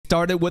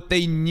started with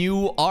a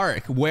new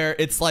arc where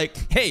it's like,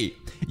 hey,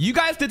 you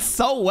guys did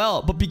so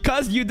well, but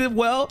because you did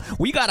well,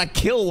 we gotta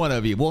kill one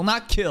of you. Well,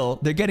 not kill,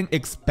 they're getting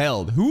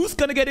expelled. Who's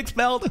gonna get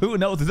expelled? Who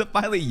knows? Is it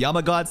finally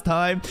YamaGOD's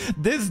time?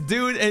 This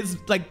dude is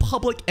like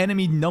public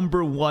enemy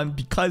 #1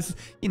 because,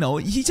 you know,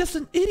 he's just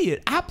an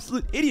idiot,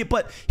 absolute idiot,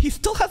 but he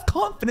still has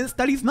confidence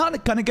that he's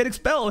not gonna get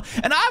expelled.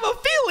 And I have a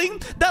feeling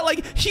that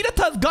like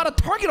Hinata's got a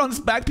target on his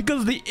back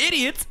because the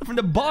idiots from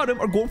the bottom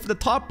are going for the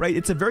top, right?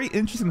 It's a very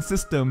interesting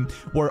system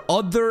where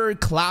other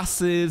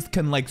classes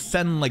can like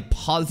send like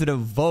positive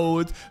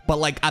votes, but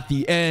like at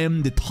the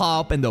end, the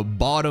top and the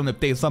bottom, if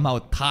they somehow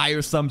tie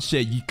or some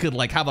shit, you could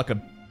like have like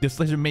a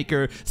decision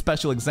maker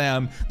special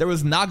exam. There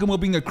was Nagamo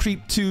being a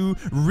creep too.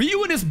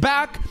 Ryuen is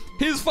back.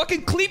 His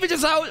fucking cleavage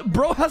is out.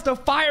 Bro has the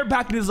fire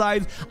back in his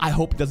eyes. I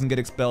hope he doesn't get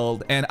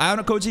expelled. And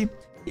Ayanokoji,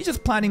 he's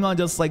just planning on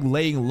just like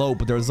laying low,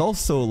 but there's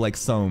also like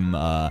some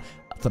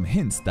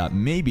hints that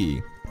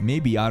maybe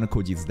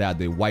Ayanokoji's dad,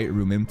 the White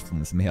Room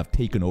influence, may have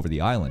taken over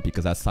the island,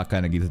 because as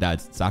Sakanagi's dad,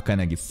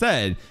 Sakanagi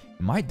said,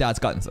 my dad's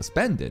gotten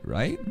suspended,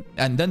 right?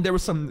 And then there were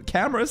some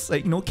cameras,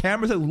 like, you know,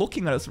 cameras are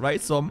looking at us, right?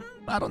 So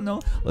I don't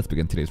know. Let's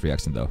begin today's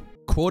reaction though.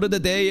 Quote of the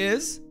day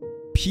is,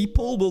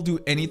 people will do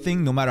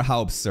anything, no matter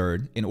how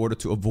absurd, in order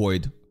to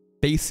avoid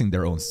facing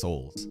their own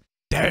souls.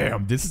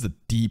 Damn, this is a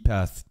deep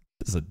ass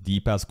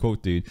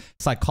quote, dude.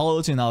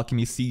 Psychology and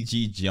Alchemy,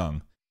 CG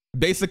Jung.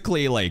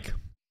 Basically, like,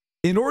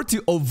 in order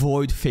to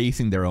avoid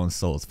facing their own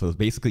souls, so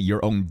basically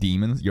your own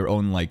demons, your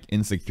own like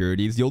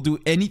insecurities, you'll do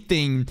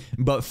anything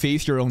but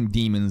face your own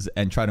demons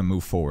and try to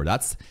move forward.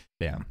 That's,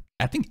 damn.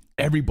 I think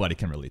everybody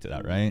can relate to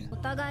that, right?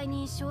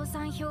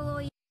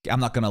 I'm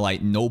not gonna lie,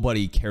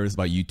 nobody cares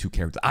about you two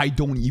characters. I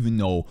don't even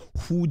know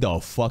who the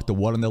fuck the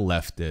one on the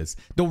left is.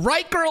 The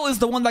right girl is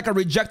the one that got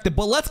rejected,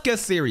 but let's get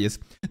serious.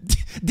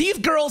 These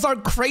girls are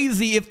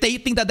crazy if they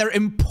think that they're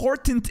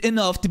important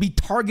enough to be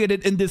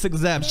targeted in this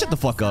exam. Shut the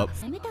fuck up.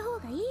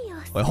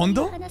 Wait,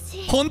 Hondo?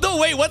 Hondo?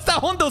 Wait, what's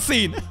that Hondo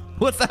scene?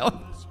 What's that?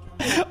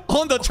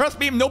 Hondo, trust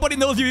me, nobody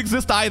knows you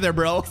exist either,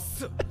 bro.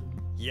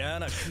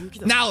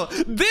 Now,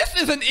 this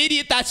is an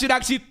idiot that should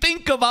actually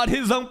think about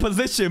his own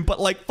position, but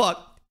like,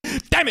 fuck.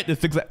 Damn it,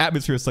 this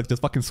atmosphere sucks.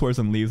 Just fucking swears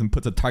and leaves and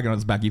puts a target on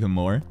his back even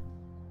more.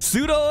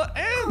 Pseudo,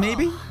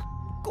 maybe.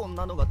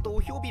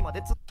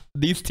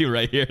 These two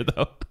right here,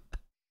 though.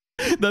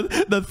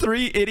 The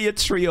three idiot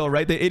trio,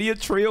 right? The idiot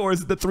trio, or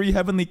is it the three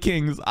heavenly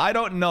kings? I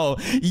don't know.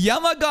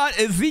 YamaGOD,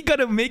 is he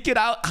gonna make it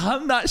out?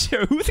 I'm not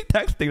sure. Who's he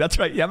texting? That's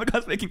right,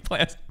 YamaGOD's making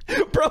plans.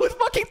 Bro is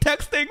fucking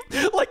texting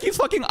like he's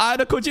fucking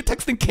Ayanokoji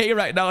texting K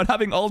right now and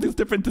having all these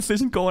different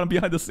decisions going on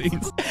behind the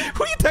scenes.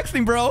 Who are you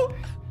texting, bro?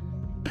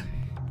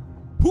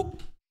 Who?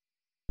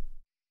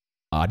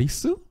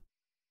 Arisu?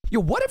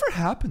 Yo, whatever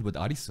happened with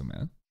Arisu,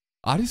 man?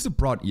 Arisu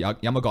brought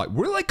YamaGOD.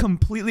 We're like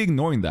completely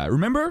ignoring that.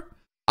 Remember?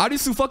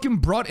 Arisu fucking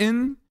brought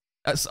in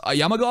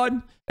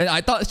YamaGOD, and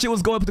I thought shit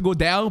was going to go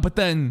down, but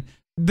then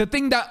the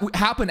thing that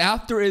happened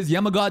after is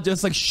YamaGOD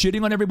just like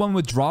shitting on everyone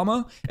with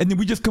drama, and then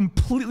we just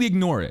completely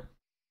ignore it.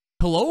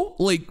 Hello?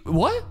 Like,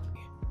 what?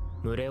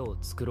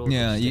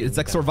 Yeah, it's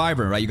like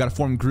Survivor, right? You gotta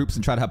form groups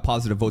and try to have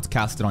positive votes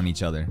casted on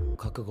each other. Who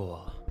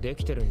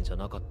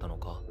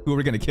are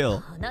we gonna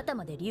kill?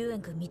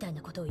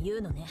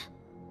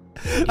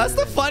 That's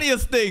the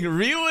funniest thing.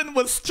 Ryuen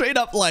was straight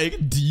up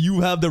like, do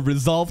you have the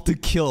resolve to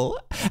kill?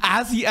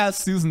 As he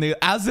asked Susan,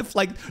 as if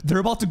like they're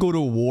about to go to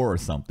war or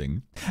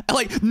something. And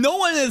like, no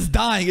one is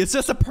dying. It's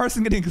just a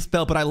person getting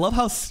expelled. But I love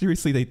how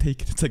seriously they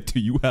take it. It's like, do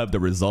you have the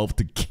resolve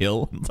to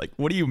kill? It's like,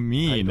 what do you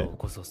mean?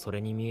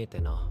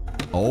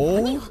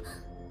 Oh?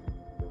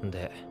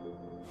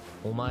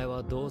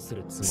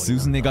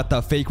 Susan, they got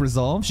that fake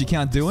resolve? She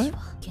can't do it?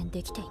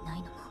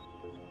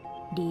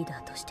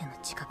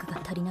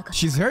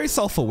 She's very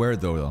self-aware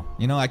though.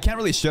 You know, I can't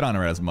really shit on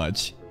her as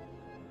much.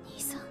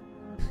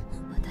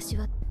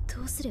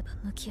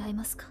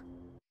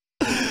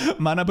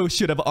 Manabu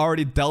should have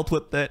already dealt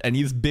with it, and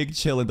he's big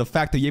chill, and the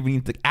fact that you even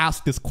need to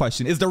ask this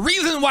question is the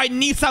reason why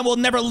Nisan will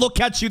never look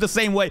at you the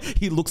same way.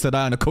 He looks at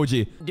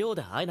Ayanokoji.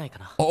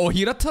 Oh,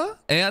 Hirata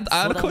and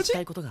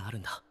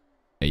Ayanokoji?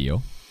 Hey,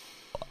 yo.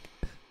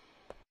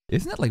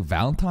 Isn't it like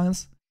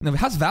Valentine's? No,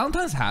 has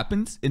Valentine's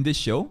happened in this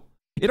show?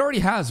 It already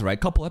has, right?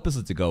 A couple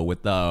episodes ago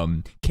with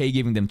Kay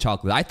giving them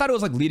chocolate. I thought it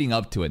was like leading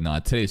up to it. Nah,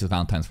 today's just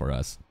Valentine's for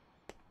us.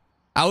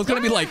 I was gonna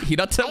be like,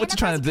 Hirata, what you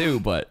trying to do?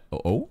 But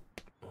oh,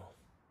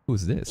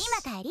 who's this?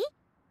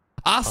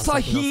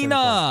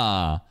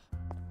 Asahina.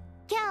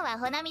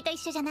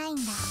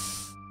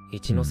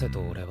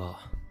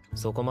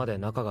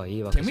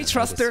 Can we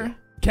trust her?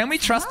 Can we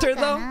trust her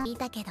though?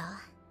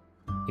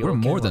 We're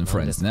more than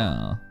friends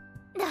now.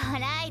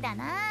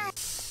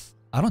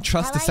 I don't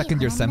trust the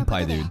second year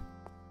senpai, dude.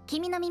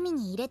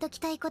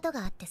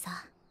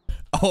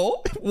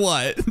 Oh?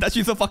 What? That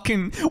she's a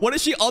fucking... What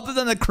is she other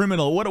than a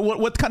criminal?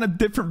 What kind of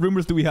different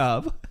rumors do we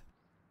have?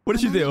 What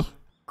did she do?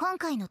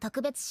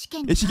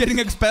 Is she getting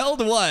expelled?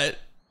 What?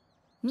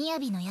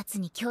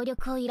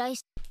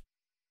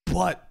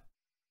 What?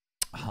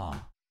 Huh.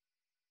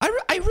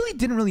 I really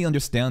didn't really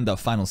understand the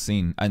final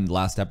scene in the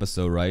last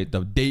episode, right?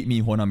 The date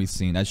me Honami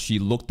scene as she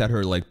looked at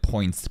her like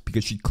points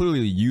because she clearly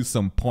used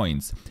some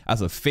points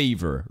as a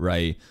favor,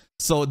 right?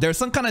 So there's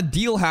some kind of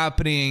deal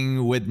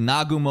happening with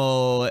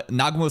Nagumo.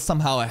 Nagumo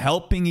somehow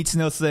helping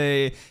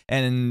Ichinose,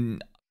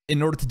 and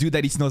in order to do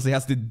that, Ichinose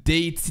has to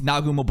date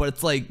Nagumo. But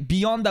it's like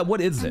beyond that,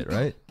 what is it,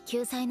 right?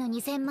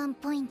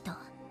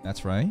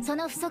 That's right.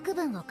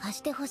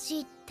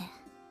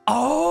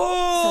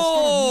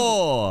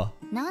 Oh!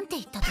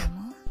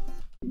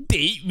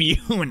 Date me,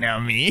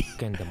 Honami.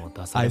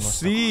 I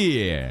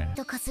see.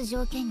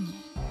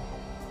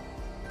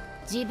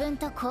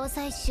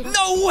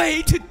 No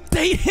way to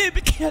date him.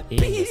 It can't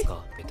be.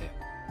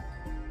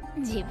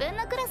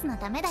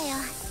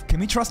 Can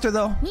we trust her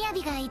though?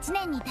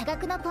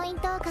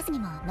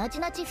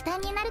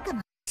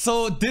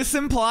 So this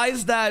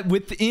implies that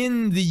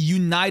within the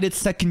United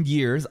Second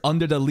Years,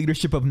 under the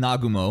leadership of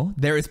Nagumo,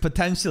 there is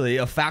potentially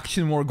a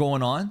faction war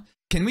going on.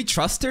 Can we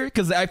trust her?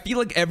 Because I feel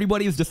like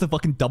everybody is just a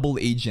fucking double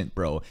agent,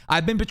 bro.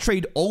 I've been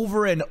betrayed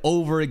over and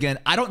over again.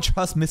 I don't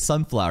trust Miss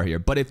Sunflower here.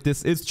 But if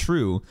this is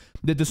true,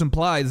 that this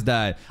implies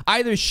that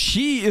either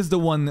she is the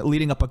one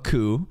leading up a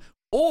coup,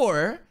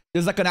 or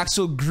there's like an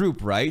actual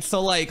group, right? So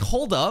like,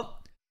 hold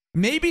up.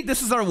 Maybe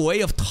this is our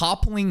way of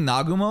toppling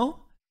Nagumo.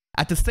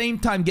 At the same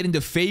time, getting the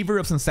favor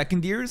of some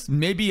second years.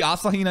 Maybe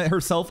Asahina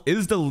herself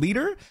is the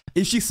leader.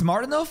 Is she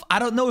smart enough? I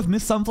don't know if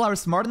Miss Sunflower is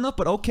smart enough,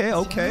 but okay,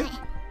 okay.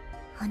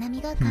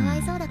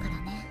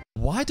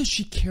 Why does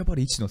she care about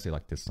Ichinose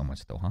like this so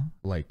much though, huh?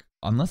 Like,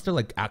 unless they're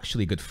like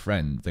actually good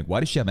friends, like why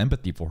does she have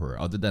empathy for her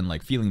other than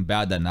like feeling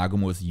bad that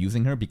Nagumo is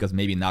using her because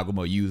maybe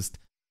Nagumo used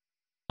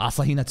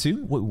Asahina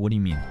too? What do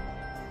you mean?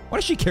 Why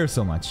does she care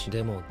so much?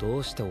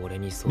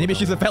 Maybe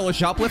she's a fellow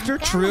shoplifter?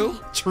 True,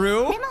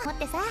 true.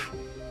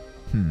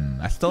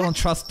 I still don't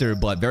trust her,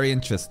 but very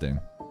interesting.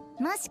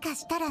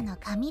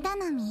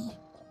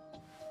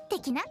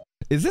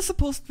 Is this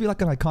supposed to be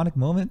like an iconic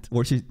moment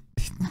where she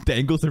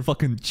dangles her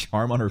fucking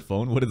charm on her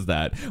phone? What is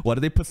that? Why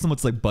did they put so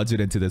much like budget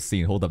into this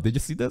scene? Hold up, did you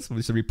see this?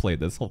 We should replay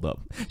this. Hold up.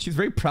 She's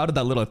very proud of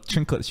that little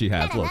trinket she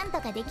has. Look.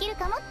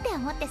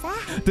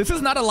 This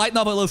is not a light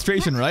novel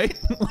illustration, right?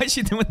 Why is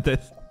she doing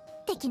this?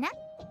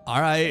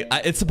 Alright,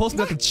 it's supposed to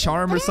be like a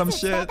charm or some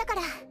shit.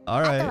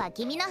 Alright.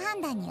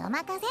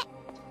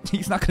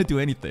 He's not gonna do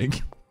anything.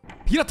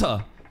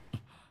 Hirata!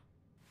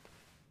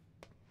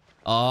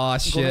 Oh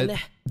shit.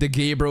 The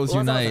gay bros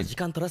unite.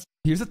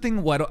 Here's the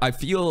thing, why I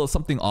feel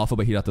something off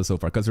about Hirata so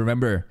far. Because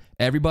remember,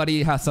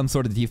 everybody has some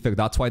sort of defect.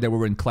 That's why they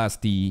were in Class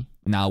D.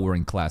 Now we're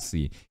in Class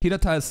C.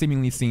 Hirata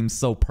seemingly seems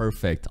so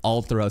perfect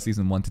all throughout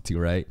season 1 to 2,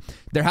 right?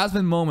 There has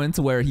been moments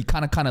where he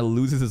kind of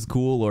loses his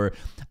cool, or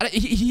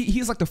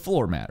he's like the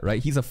floor mat,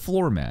 right? He's a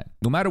floor mat.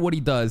 No matter what he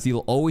does, he'll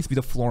always be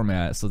the floor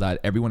mat so that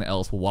everyone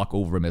else will walk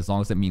over him as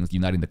long as it means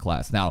uniting the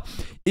class. Now,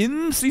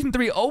 in season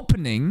 3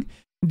 opening,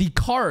 the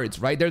cards,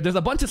 right? There's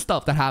a bunch of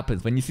stuff that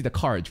happens when you see the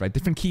cards, right?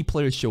 Different key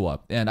players show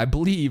up. And I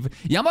believe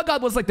YamaGOD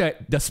was like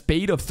the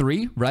spade of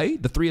 3,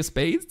 right? The 3 of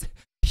spades.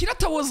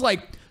 Hirata was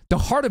like the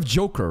heart of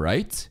Joker,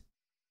 right?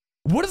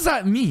 What does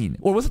that mean?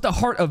 Or was it the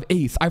heart of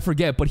Ace? I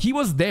forget, but he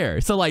was there.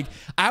 So like,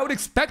 I would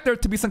expect there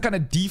to be some kind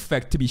of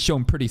defect to be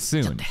shown pretty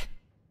soon.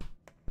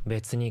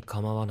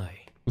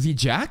 Was he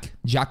Jack?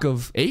 Jack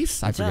of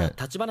Ace? I forget.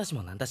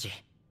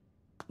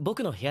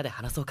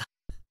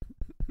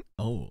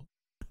 Oh.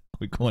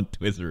 We go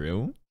into his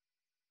room?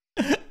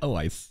 Oh,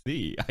 I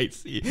see. I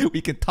see.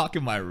 We can talk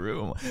in my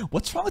room.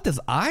 What's wrong with his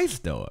eyes,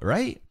 though,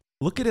 right?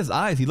 Look at his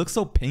eyes. He looks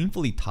so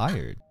painfully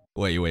tired.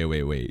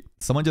 Wait.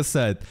 Someone just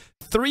said,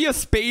 3 of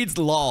spades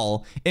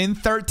lol in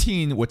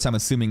 13, which I'm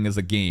assuming is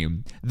a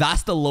game.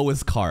 That's the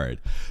lowest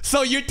card.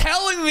 So you're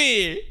telling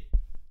me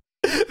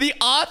the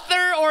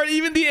author or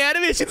even the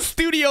animation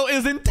studio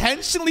is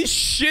intentionally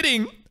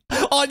shitting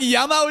on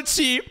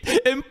Yamauchi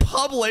in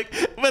public,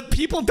 but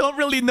people don't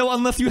really know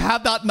unless you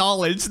have that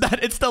knowledge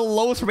that it's the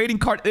lowest rating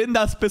card in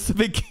that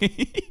specific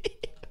game.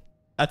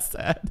 That's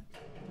sad.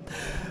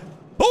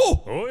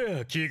 Oh!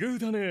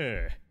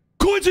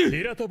 Koji!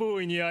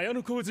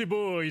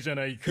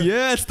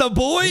 Yes, the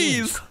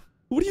boys!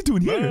 What are you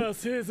doing here?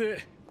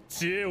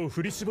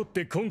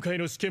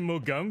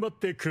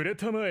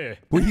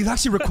 Wait, he's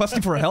actually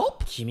requesting for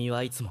help?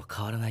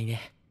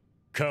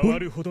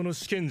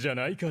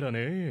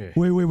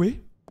 Wait.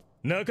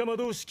 仲間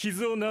同士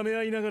傷を舐め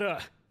合いながら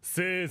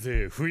せい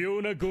ぜい不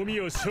要なゴミ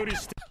を処理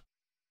して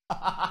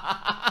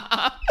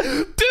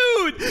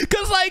Dude,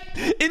 because like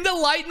in the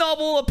light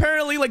novel,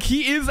 apparently like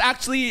he is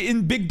actually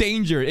in big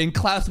danger in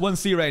Class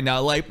 1C right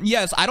now. Like,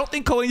 yes, I don't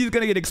think Koenichi is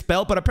gonna get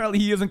expelled, but apparently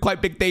he is in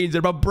quite big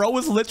danger. But bro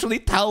is literally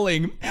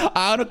telling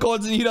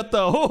Ayanokoji and Hirata,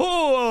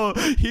 oh,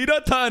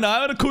 Hirata and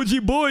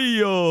Ayanokoji boy,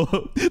 yo,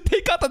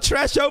 take out the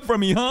trash out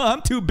from me, huh?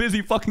 I'm too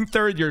busy fucking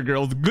third year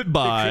girls.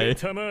 Goodbye.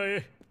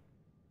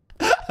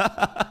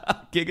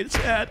 Giga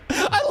chat.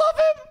 I love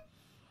him.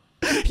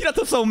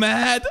 Hirata's so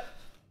mad.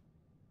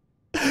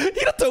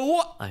 Hirata,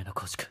 what?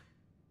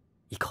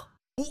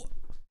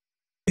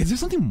 Is there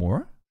something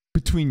more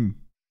between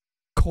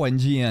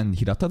Koenji and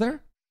Hirata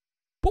there?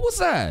 What was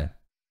that?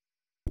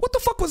 What the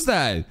fuck was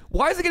that?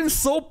 Why is it getting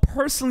so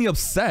personally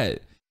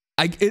upset?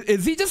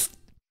 Is it just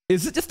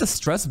the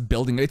stress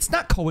building? It's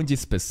not Koenji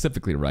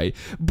specifically, right?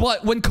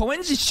 But when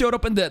Koenji showed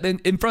up in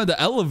front of the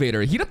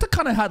elevator, Hirata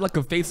kind of had like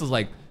a face was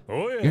like,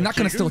 you're not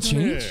gonna still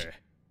change?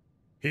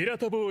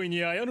 Hirata boy.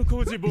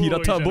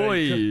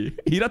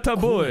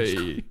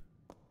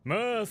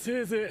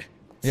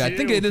 Yeah, I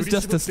think it is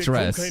just the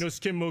stress.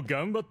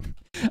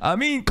 I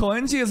mean,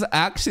 Koenji is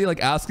actually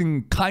like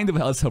asking kind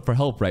of for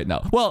help right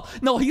now. Well,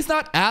 no, he's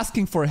not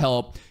asking for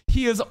help.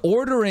 He is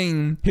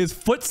ordering his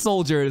foot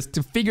soldiers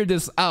to figure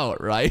this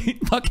out, right?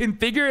 Fucking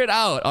figure it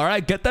out, all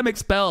right? Get them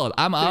expelled.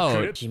 I'm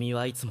out.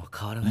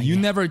 You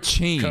never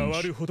change.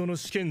 Got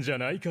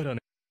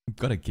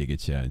a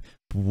Giga Chad.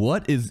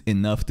 What is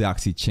enough to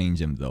actually change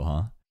him though,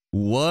 huh?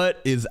 What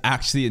is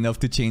actually enough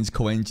to change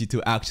Koenji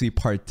to actually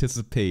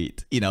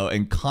participate, you know,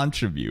 and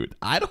contribute?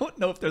 I don't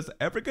know if there's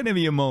ever going to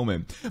be a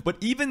moment. But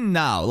even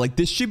now, like,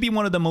 this should be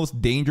one of the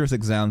most dangerous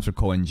exams for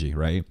Koenji,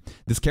 right?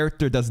 This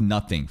character does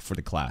nothing for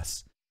the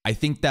class. I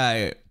think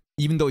that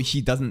even though he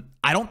doesn't,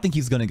 I don't think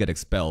he's going to get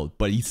expelled,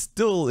 but he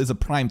still is a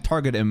prime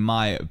target in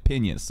my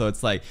opinion. So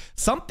it's like,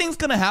 something's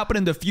going to happen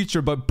in the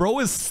future, but bro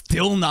is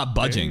still not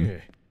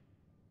budging.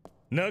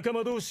 While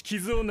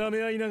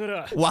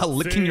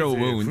licking your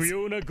wounds.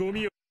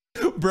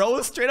 Bro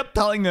is straight up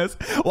telling us,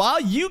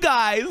 while you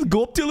guys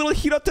go up to little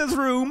Hirata's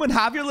room and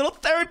have your little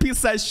therapy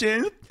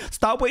session,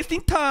 stop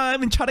wasting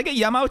time and try to get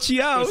Yamauchi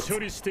out.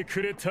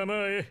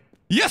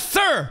 Yes,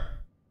 sir!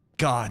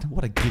 God,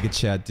 what a Giga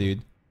Chad,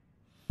 dude.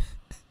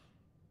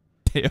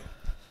 Damn.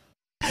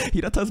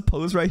 Hirata's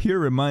pose right here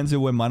reminds you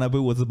when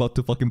Manabu was about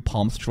to fucking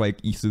palm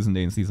strike Isuzune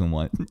in season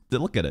 1.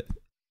 Look at it.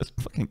 It's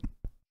fucking...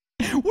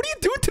 What are you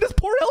doing to this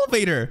poor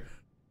elevator?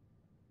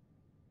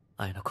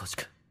 I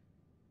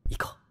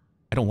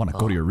don't want to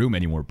go to your room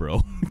anymore,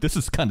 bro. This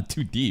is kind of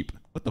too deep.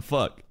 What the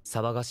fuck?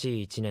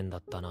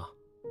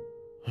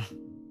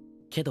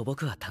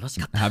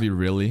 Have you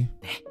really?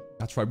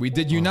 That's right, we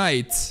did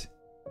unite.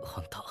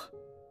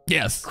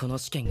 Yes.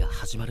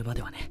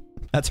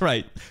 That's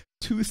right.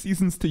 2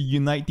 seasons to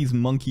unite these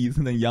monkeys,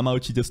 and then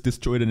Yamauchi just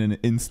destroyed it in an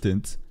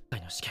instant.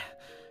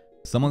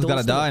 Someone's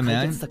gotta die,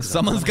 man.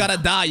 Someone's gotta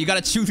die. You gotta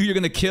choose who you're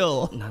gonna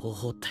kill.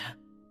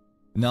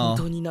 No.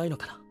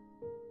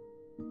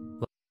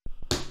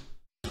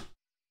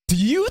 Do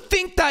you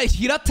think that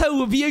Hirata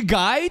would be a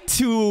guy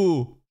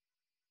to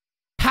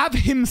have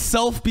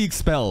himself be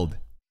expelled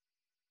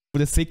for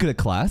the sake of the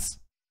class?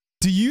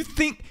 Do you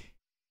think...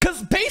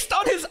 Because based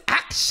on his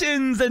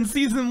actions in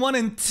season 1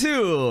 and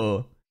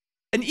 2,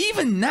 and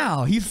even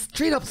now, he's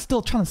straight up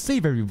still trying to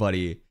save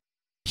everybody.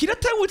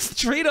 Hirata would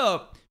straight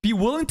up be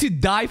willing to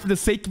die for the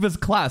sake of his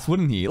class,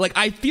 wouldn't he? Like,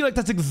 I feel like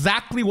that's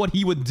exactly what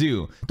he would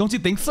do. Don't you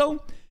think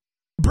so?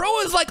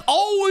 Bro is like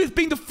always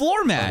being the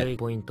floor mat.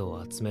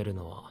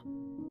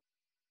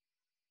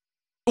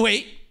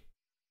 Wait.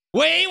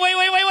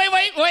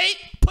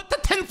 Put the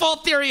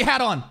tenfold theory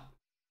hat on.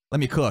 Let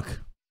me cook.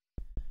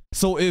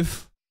 So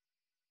if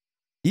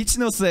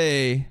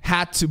Ichinose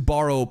had to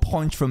borrow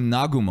punch from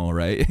Nagumo,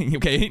 right?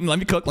 Okay, let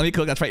me cook.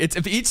 That's right. It's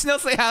if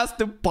Ichinose has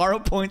to borrow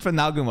points from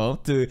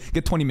Nagumo to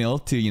get 20 mil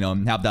to, you know,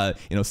 have that,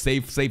 you know,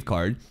 save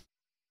card.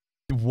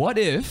 What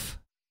if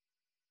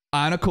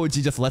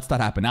Ayanokoji just lets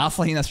that happen?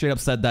 Asahina straight up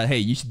said that, hey,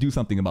 you should do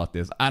something about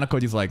this.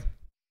 Ayanokoji's like,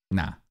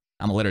 nah,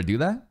 I'm gonna let her do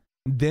that.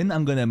 Then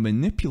I'm gonna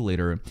manipulate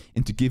her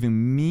into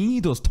giving me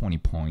those 20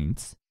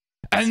 points.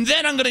 And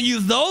then I'm gonna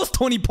use those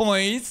 20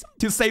 points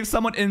to save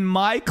someone in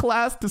my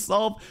class to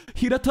solve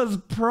Hirata's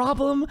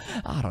problem.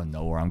 I don't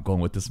know where I'm going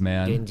with this,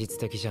 man. We need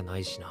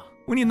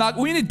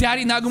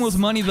Daddy Nagumo's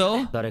money,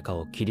 though.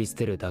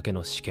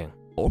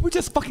 Or we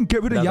just fucking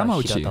get rid of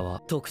Yamauchi.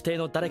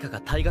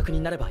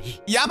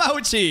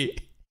 Yamauchi!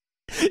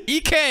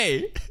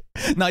 Ike!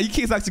 Nah, Ike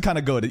is actually kind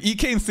of goated.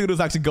 Ike and Sudo is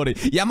actually goated.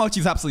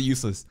 Yamauchi's absolutely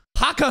useless.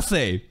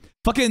 Hakase!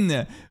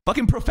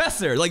 Fucking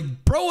professor. Like,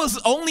 bro's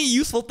only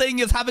useful thing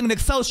is having an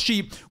Excel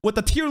sheet with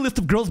a tier list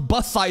of girls'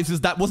 bust sizes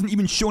that wasn't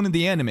even shown in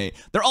the anime.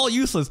 They're all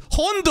useless.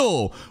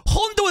 Hondo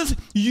is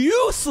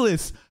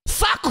useless.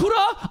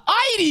 Sakura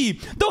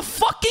Airi, the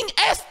fucking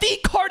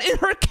SD card in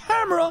her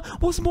camera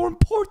was more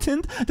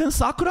important than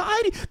Sakura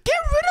Airi.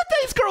 Get rid of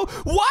this girl.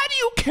 Why do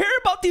you care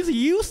about these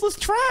useless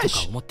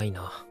trash? Fucking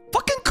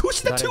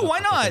Kushida too, why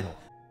not?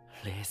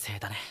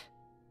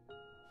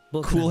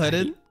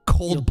 Cool-headed?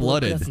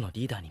 Cold-blooded.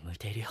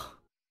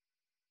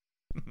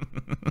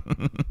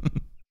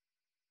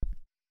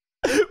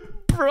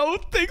 Bro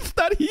thinks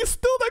that he's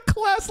still the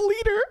class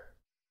leader.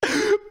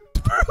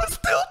 Bro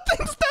still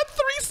thinks that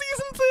 3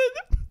 seasons in,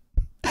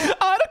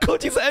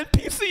 Ayanokoji's an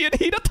NPC and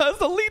Hinata's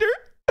the leader.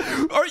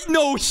 Or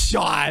no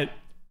shot.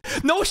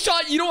 No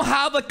shot. You don't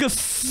have like a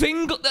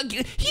single...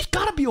 He's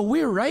gotta be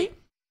aware, right?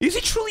 Is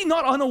he truly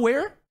not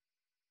unaware?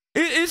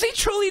 Is he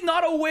truly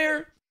not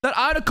aware that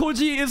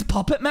Ayanokoji is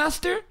puppet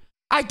master?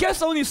 I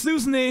guess only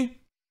Suzune,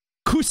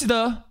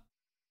 Kushida.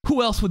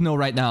 Who else would know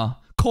right now?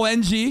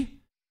 Koenji.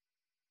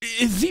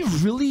 Is he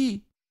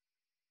really...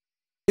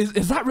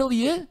 Is that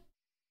really it?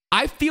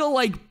 I feel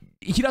like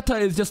Hirata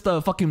is just a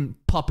fucking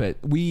puppet.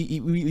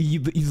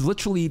 He's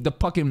literally the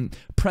fucking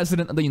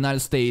president of the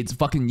United States,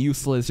 fucking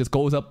useless, just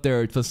goes up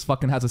there, just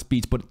fucking has a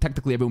speech, but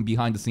technically everyone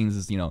behind the scenes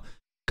is, you know,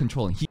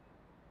 controlling.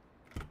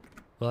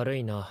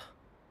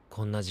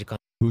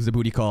 Who's the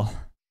booty call?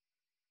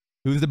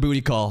 Who's the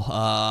booty call?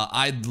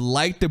 I'd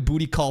like the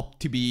booty call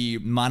to be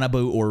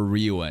Manabu or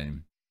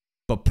Ryuen.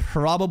 But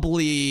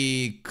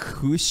probably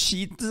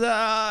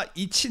Kushida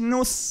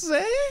Ichinose?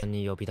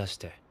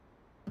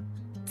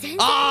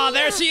 Ah, oh,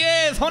 there she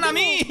is!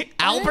 Honami!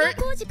 Albert!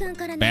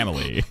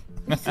 Family.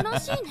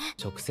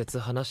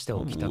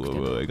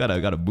 Ooh, I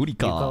got a booty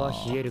call.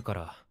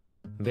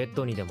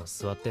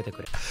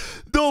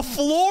 The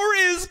floor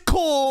is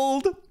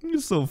cold!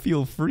 So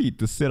feel free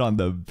to sit on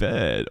the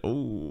bed.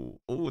 Oh,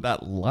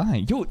 that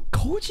line. Yo,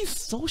 Koji's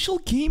social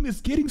game is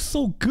getting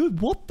so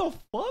good. What the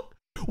fuck?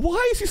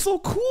 Why is he so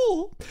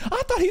cool?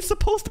 I thought he's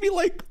supposed to be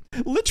like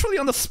literally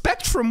on the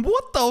spectrum.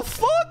 What the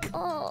fuck?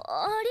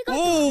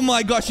 Oh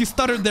my gosh, she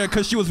stuttered there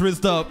because she was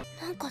rizzed up.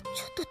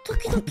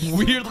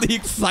 Weirdly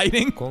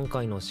exciting.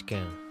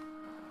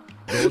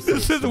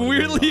 This is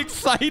weirdly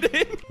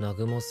exciting.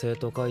 Okay,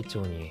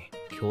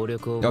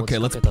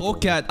 let's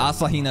poke at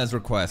Asahina's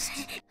request.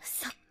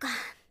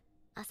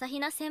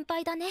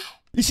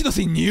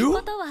 Ishino-se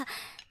knew?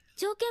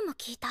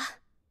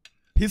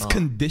 His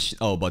condition.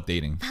 Oh, about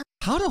dating.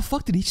 How the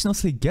fuck did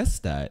Ichinose guess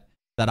that?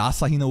 That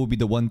Asahina would be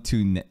the one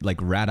to like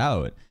rat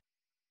out?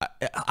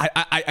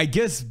 I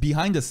guess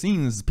behind the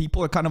scenes,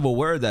 people are kind of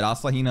aware that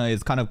Asahina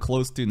is kind of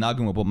close to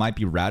Nagumo, but might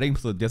be ratting.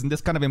 So doesn't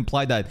this kind of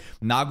imply that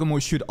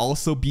Nagumo should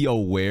also be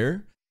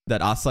aware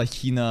that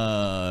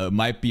Asahina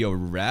might be a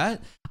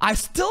rat? I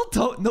still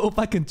don't know if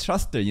I can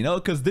trust her, you know?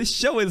 Because this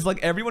show is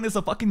like everyone is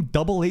a fucking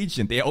double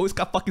agent. They always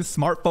got fucking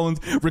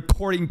smartphones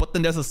recording, but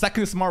then there's a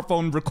second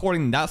smartphone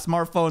recording that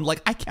smartphone.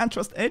 Like, I can't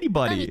trust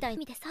anybody.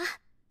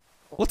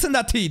 What's in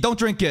that tea? Don't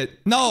drink it.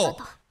 No!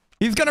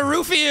 He's gonna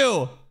roofie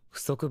you!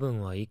 4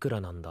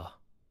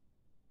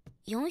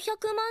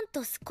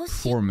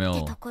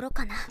 mil.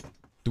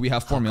 Do we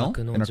have 4 mil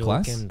in our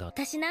class?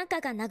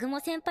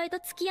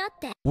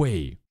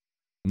 Wait.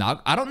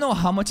 I don't know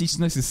how much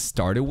Ichinose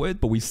started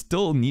with, but we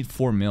still need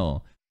 4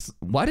 mil.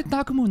 Why did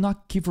Nagumo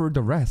not give her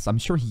the rest? I'm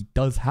sure he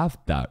does have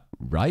that,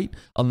 right?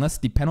 Unless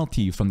the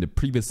penalty from the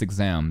previous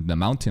exam, the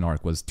mountain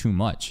arc, was too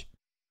much.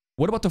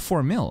 What about the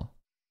 4 mil?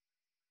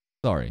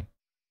 Sorry.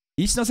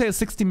 Ichinose has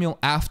 60 mil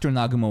after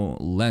Nagumo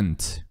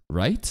lent,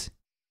 right?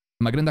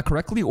 Am I getting that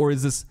correctly? Or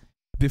is this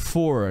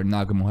before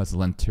Nagumo has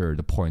lent her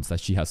the points that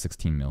she has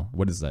 16 mil?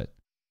 What is that?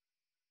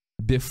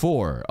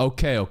 Before.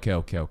 Okay. So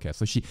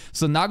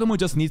Nagumo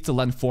just needs to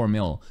lend 4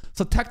 mil.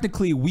 So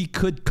technically we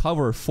could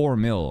cover 4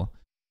 mil.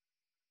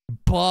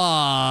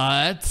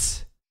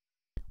 But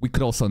we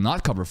could also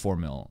not cover 4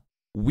 mil.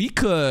 We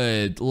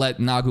could let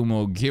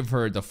Nagumo give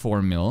her the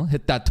 4 mil,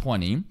 hit that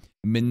 20,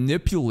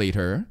 manipulate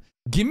her,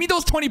 give me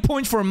those 20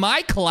 points for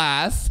my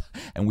class,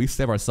 and we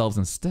save ourselves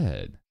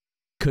instead.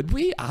 Could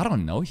we? I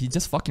don't know. He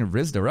just fucking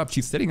rizzed her up.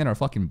 She's sitting in her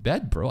fucking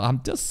bed, bro.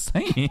 I'm just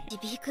saying.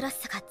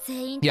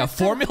 Yeah,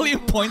 4 million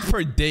points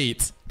per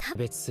date.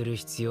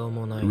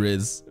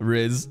 Riz.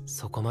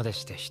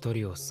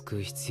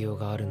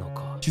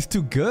 She's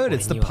too good.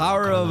 It's the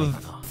power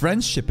of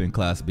friendship in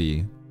Class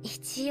B.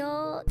 Is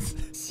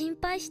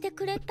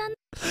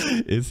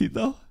he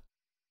though?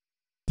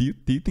 Do you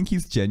think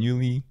he's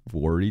genuinely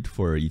worried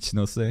for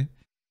Ichinose?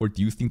 Or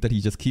do you think that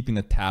he's just keeping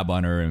a tab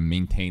on her and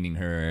maintaining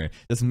her?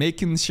 Just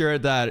making sure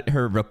that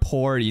her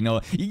rapport, you know...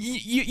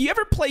 You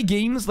ever play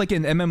games like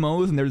in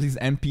MMOs and there's these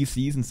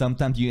NPCs and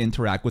sometimes you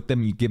interact with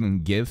them, you give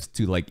them gifts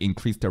to like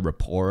increase their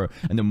rapport,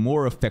 and the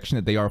more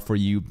affectionate they are for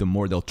you, the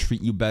more they'll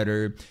treat you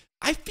better.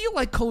 I feel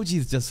like Koji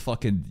is just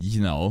fucking,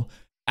 you know,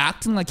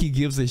 acting like he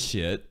gives a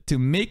shit to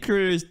make her,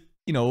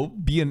 you know,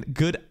 be a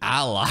good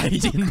ally,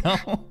 you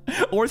know?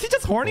 Or is he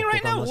just horny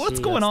right now?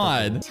 What's going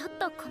on?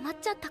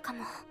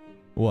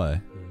 What?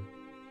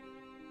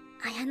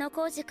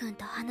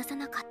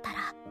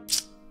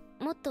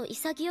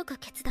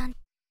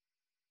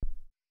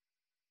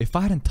 If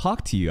I hadn't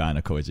talked to you,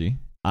 Ayanokoji,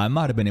 I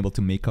might have been able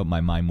to make up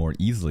my mind more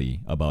easily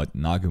about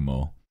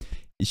Nagumo.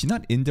 Is she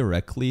not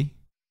indirectly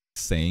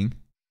saying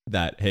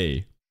that,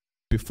 hey,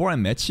 before I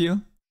met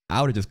you,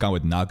 I would have just gone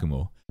with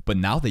Nagumo, but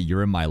now that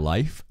you're in my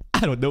life, I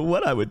don't know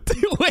what I would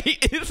do.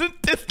 Wait,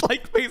 isn't this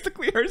like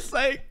basically her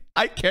saying,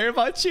 I care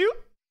about you?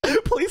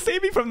 Please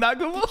save me from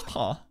Nagumo?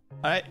 Huh.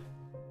 Alright.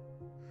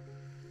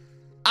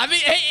 I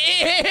mean,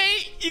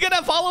 hey, you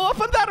gonna follow up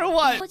on that or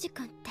what?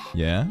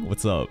 Yeah,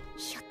 what's up?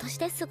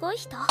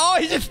 Oh,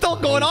 he's just still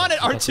going on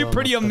it. Aren't you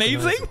pretty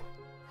amazing?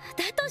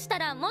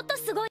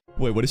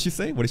 Wait, what did she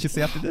say? What did she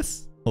say after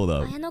this? Hold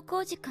up. I'm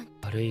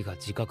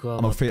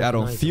afraid I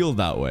don't feel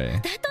that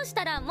way.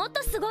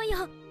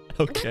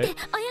 Okay.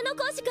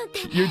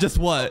 You're just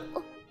what?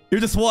 You're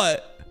just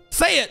what?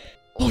 Say it!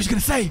 What was she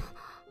gonna say?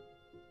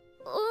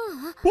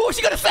 What was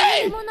she gonna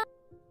say?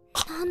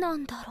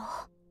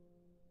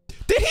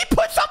 Did he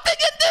put something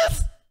in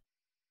this?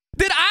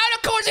 Did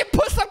Ayanokoji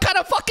put some kind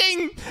of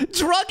fucking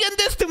drug in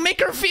this to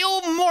make her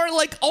feel more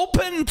like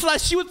open so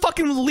that she would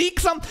fucking leak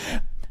some.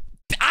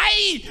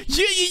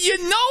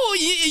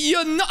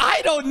 You know,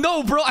 I don't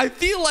know, bro. I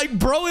feel like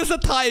bro is the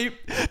type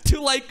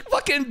to like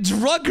fucking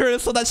drug her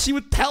so that she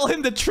would tell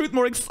him the truth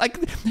more. Like,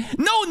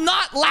 no,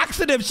 not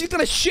laxative. She's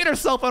gonna shit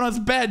herself on his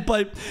bed.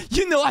 But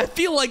you know, I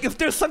feel like if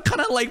there's some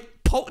kind of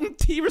like potent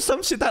tea or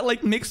some shit that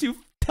like makes you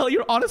tell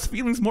your honest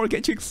feelings more,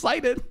 get you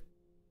excited.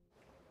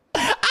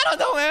 I don't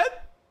know, man.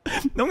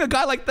 Knowing a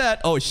guy like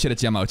that. Oh shit,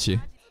 it's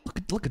YamaGOD.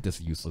 Look at this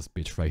useless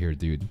bitch right here,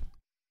 dude.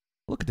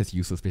 Look at this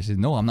useless bitch.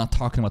 No, I'm not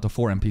talking about the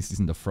 4 NPCs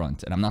in the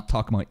front. And I'm not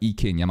talking about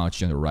EK and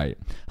YamaGOD on the right.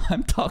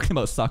 I'm talking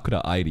about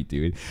Sakura Airi,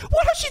 dude.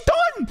 What has she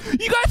done?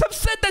 You guys have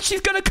said that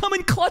she's gonna come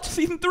in clutch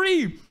season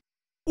 3.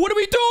 What are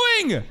we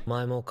doing?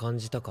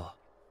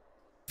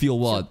 Feel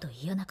what?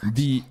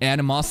 The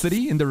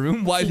animosity in the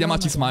room? Why is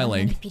YamaGOD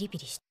smiling?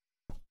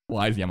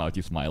 Why is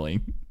YamaGOD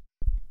smiling?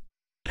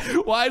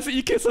 Why is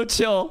EK so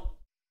chill?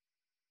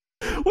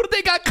 What if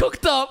they got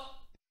cooked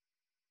up?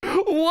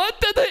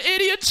 What did the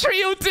idiot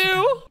trio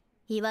do?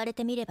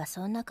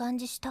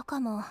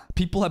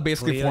 People have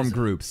basically formed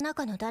groups.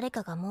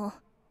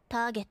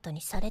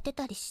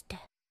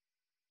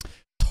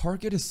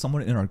 Target is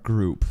someone in our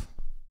group.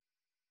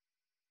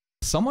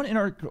 Someone in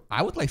our group.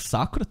 I would like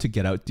Sakura to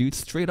get out, dude.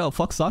 Straight up,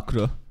 fuck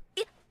Sakura.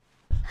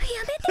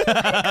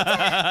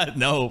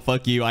 No,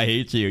 fuck you. I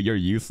hate you. You're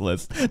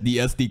useless. The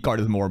SD card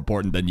is more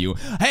important than you.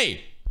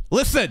 Hey,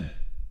 listen.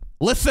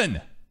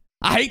 Listen.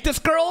 I hate this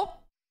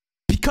girl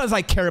because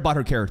I care about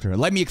her character.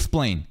 Let me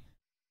explain.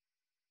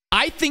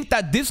 I think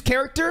that this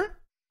character,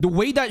 the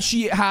way that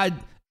she had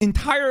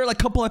entire like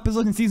couple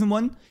episodes in season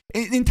 1,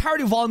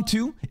 entirety of volume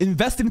 2,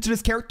 invested into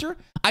this character,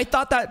 I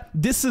thought that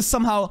this is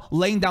somehow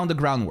laying down the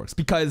groundworks.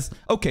 Because,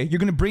 okay, you're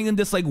gonna bring in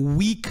this like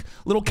weak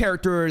little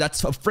character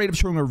that's afraid of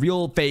showing her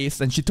real face,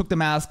 and she took the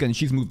mask and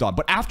she's moved on.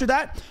 But after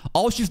that,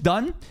 all she's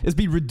done is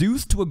be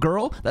reduced to a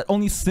girl that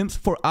only simps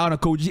for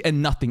Ayanokoji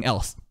and nothing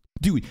else.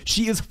 Dude,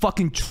 she is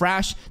fucking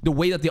trash the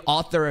way that the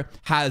author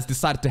has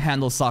decided to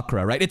handle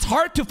Sakura, right? It's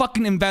hard to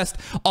fucking invest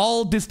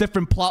all these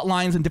different plot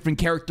lines and different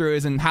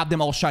characters and have them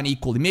all shine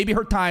equally. Maybe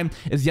her time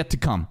is yet to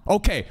come.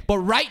 Okay, but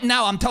right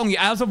now, I'm telling you,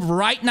 as of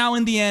right now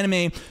in the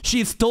anime,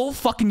 she is still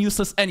fucking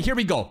useless. And here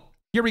we go.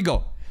 Here we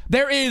go.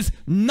 There is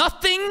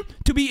nothing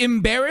to be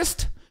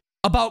embarrassed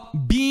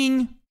about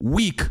being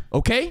weak,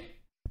 okay?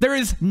 There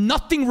is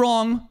nothing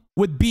wrong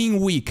with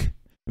being weak.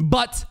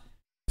 But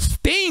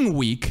staying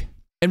weak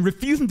and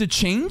refusing to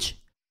change,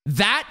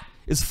 that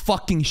is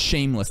fucking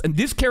shameless. And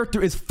this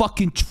character is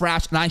fucking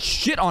trash, and I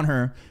shit on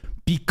her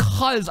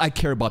because I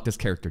care about this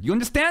character. You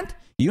understand?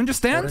 You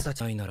understand?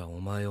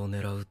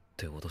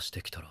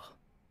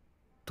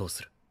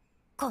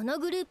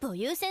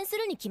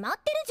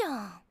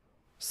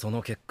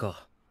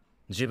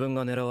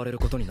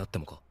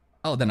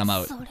 Oh, then I'm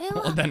out.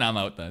 Oh, then I'm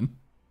out then.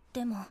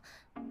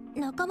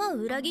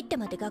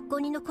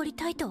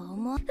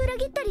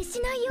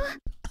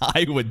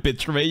 I would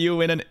betray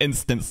you in an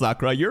instant,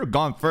 Sakura. You're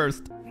gone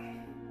first.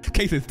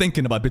 Case is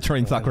thinking about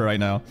betraying Sakura right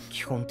now.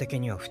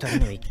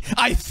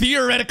 I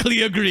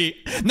theoretically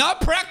agree. Not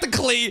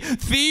practically,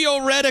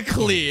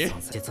 theoretically.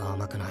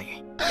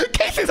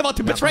 Case is about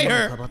to betray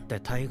her.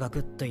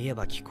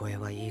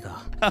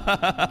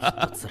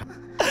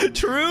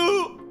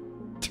 True.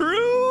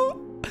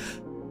 True.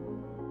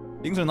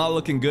 Things are not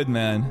looking good,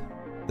 man.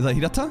 Is that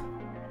Hirata?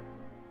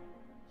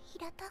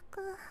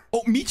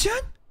 Oh, Michan?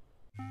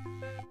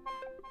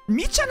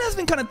 Michan has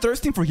been kind of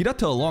thirsting for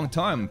Hirata a long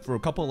time. For a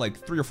couple, like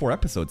 3 or 4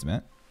 episodes,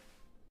 man.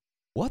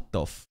 What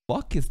the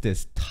fuck is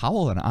this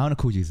towel on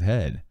Ayanokoji's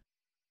head?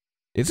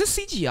 Is this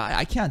CGI?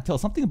 I can't tell.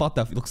 Something about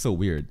that looks so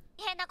weird.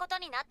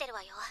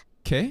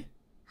 Okay.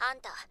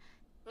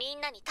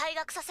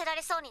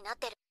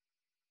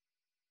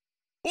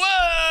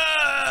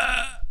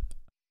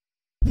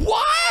 What?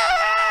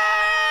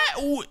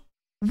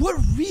 What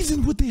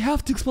reason would they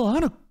have to expel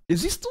Ayanokoji?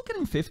 Is he still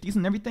getting 50s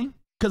and everything?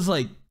 Because,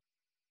 like,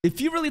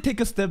 if you really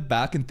take a step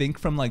back and think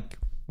from, like,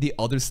 the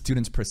other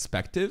student's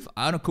perspective,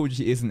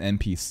 Ayanokoji is an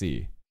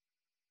NPC.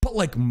 But,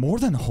 like, more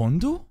than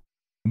Hondo?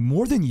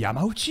 More than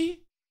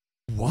YamaGOD?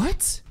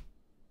 What?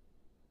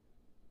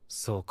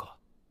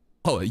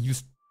 Oh, you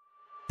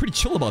pretty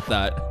chill about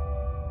that.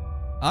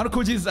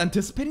 Ayanokoji is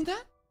anticipating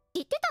that?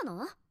 He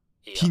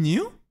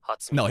knew?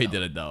 No, he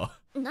didn't though.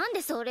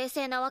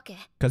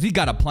 Because he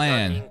got a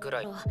plan.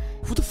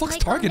 Who the fuck's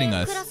targeting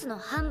us?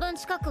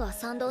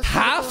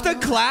 Half the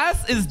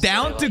class is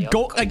down to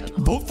go, like,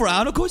 vote for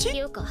Ayanokoji?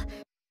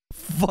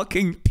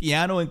 Fucking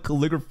piano and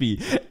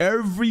calligraphy.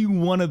 Every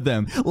one of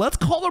them. Let's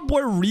call our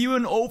boy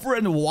Ryun over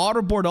and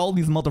waterboard all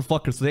these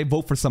motherfuckers so they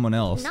vote for someone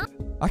else.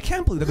 I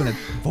can't believe they're gonna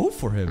vote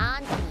for him. A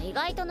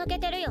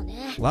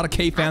lot of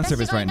K fan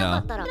service right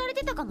now.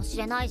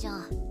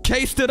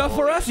 K stood up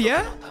for us,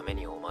 yeah?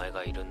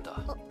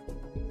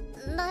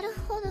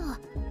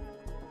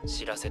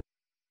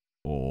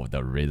 Oh,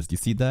 the Riz. Do you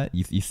see that?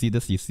 You see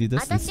this? You see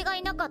this?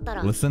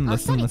 Listen,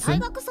 listen,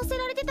 listen.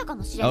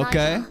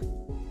 Okay.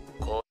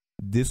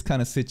 This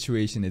kind of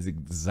situation is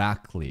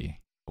exactly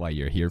why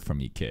you're here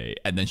from EK.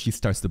 And then she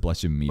starts to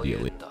blush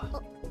immediately.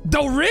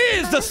 The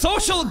Riz! The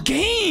social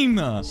game!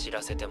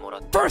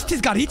 First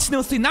he's got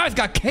Ichino, now he's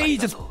got K.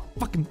 Just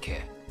fucking...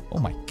 Oh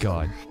my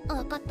god.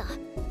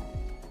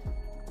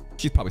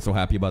 She's probably so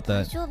happy about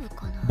that.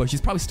 But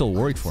she's probably still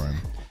worried for him.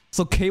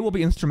 So K will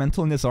be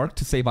instrumental in this arc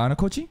to save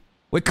Ayanokoji?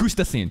 Wait,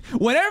 Kushida scene.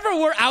 Whenever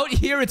we're out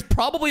here, it's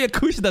probably a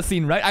Kushida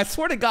scene, right? I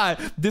swear to God,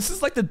 this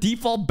is like the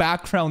default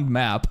background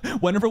map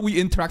whenever we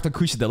interact with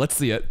Kushida. Let's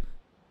see it.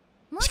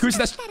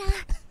 Kushida...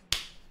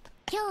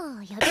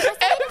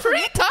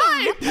 Every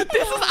time!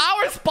 This is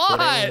our spot!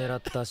 I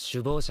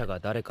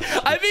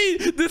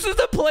mean, this is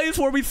the place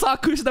where we saw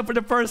Kushida for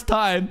the first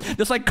time.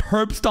 Just like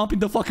curb stomping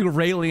the fucking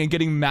railing and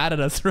getting mad at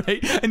us,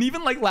 right? And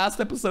even like last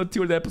episode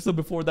 2 or the episode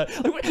before that.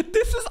 Like,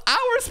 this is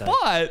our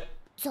spot!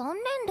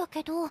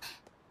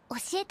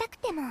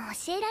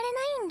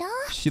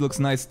 She looks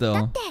nice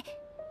though.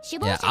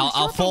 Yeah,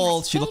 I'll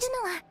fold. She looks...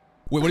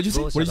 Wait, what did you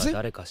say? What did you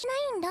say?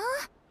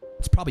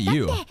 It's probably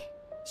you.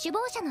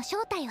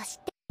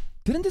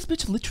 Didn't this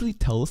bitch literally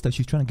tell us that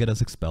she's trying to get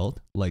us expelled?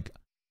 Like,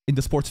 in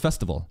the sports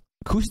festival.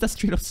 Kushida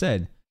straight up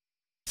said,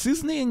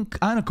 Suzune and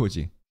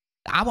Ayanokoji,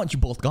 I want you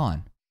both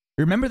gone.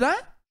 Remember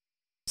that?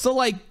 So,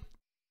 like,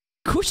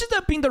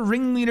 Kushida being the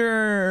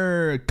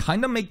ringleader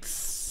kind of makes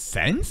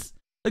sense?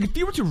 Like, if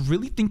you were to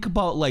really think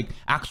about, like,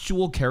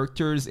 actual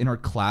characters in our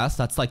class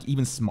that's, like,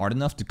 even smart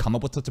enough to come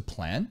up with such a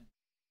plan,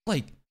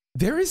 like,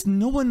 there is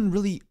no one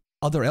really...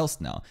 other else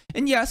now.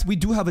 And yes, we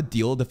do have a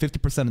deal, the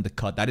 50% of the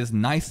cut. That is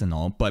nice and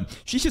all, but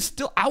she should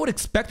still... I would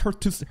expect her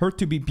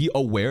to be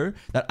aware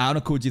that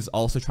Ayanokoji is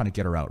also trying to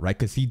get her out, right?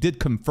 Because he did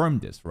confirm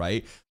this,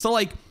 right? So,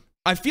 like,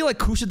 I feel like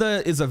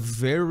Kushida is a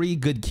very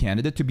good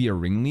candidate to be a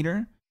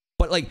ringleader.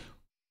 But, like,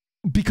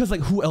 because,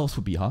 like, who else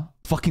would be, huh?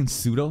 Fucking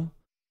Pseudo?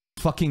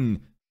 Fucking...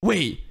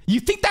 Wait,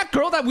 you think that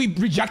girl that we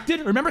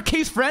rejected? Remember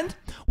Kay's friend?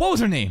 What was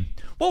her name?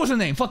 What was her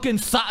name? Fucking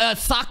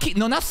Saki?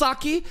 No, not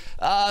Saki.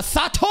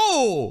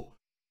 Sato!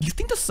 You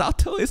think the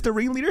Sato is the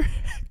ringleader?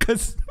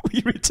 Because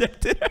we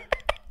rejected her?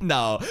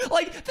 No.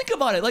 Like, think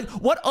about it. Like,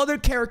 what other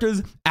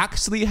characters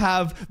actually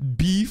have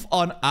beef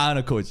on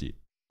Ayanokoji?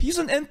 He's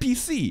an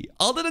NPC.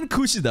 Other than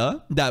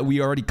Kushida, that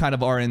we already kind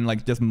of are in,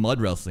 like, just mud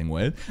wrestling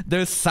with.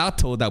 There's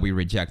Sato that we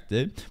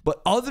rejected.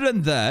 But other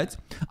than that,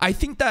 I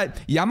think that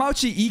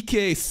Yamauchi,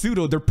 Ike,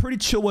 Pseudo, they're pretty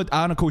chill with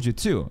Ayanokoji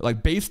too.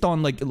 Like, based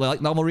on, like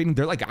novel reading,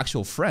 they're, like,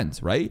 actual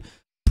friends, right?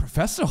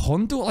 Professor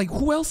Hondo? Like,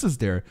 who else is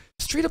there?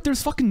 Straight up,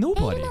 there's fucking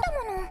nobody.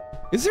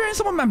 Is there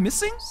someone I'm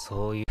missing? Is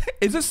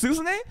it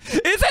Suzune?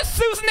 Is it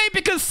Suzune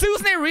because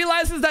Suzune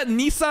realizes that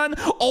Nissan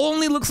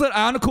only looks at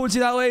Ayanokoji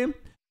that way?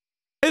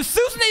 Is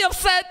Suzune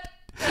upset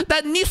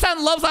that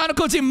Nissan loves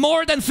Ayanokoji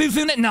more than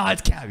Suzune? No,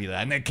 it can't be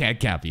that. It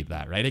can't be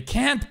that, right? It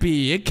can't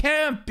be. It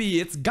can't be.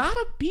 It's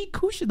gotta be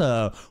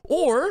Kushida.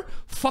 Or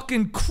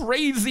fucking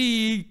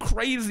crazy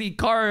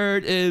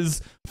card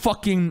is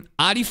fucking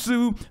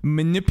Arisu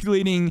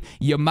manipulating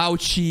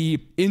Yamauchi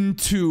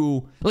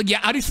into... Like, yeah,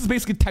 Arisu's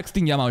basically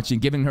texting Yamauchi,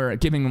 giving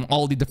him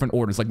all the different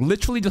orders. Like,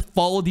 literally just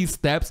follow these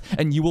steps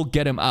and you will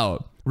get him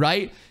out,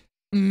 right?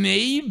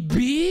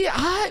 Maybe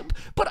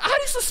but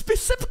Arisu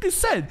specifically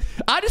said,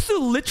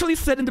 Arisu literally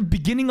said in the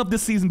beginning of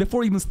this season,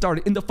 before it even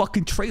started, in the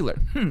fucking trailer,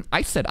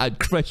 I said I'd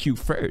crush you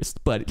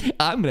first, but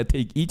I'm gonna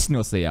take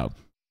Ichinose out.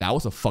 That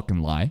was a fucking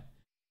lie.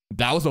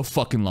 That was a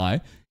fucking lie.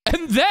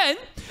 And then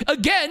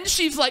again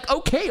she's like,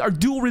 okay, our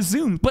duel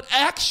resumed, but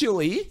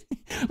actually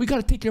we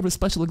gotta take care of a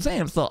special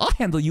exam, so I'll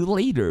handle you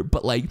later.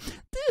 But like,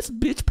 this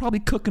bitch probably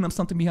cooking up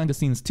something behind the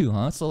scenes too,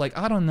 huh? So like,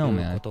 I don't know,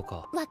 man. Wait,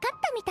 what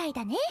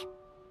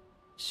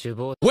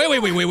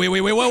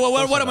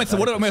am I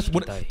saying?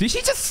 What did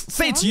she just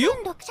say it's you?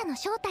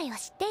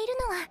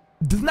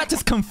 Doesn't that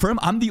just confirm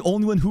I'm the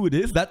only one who it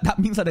is? That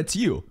means that it's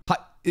you.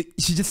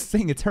 She's just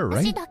saying it's her,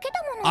 right?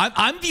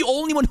 I'm the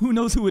only one who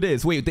knows who it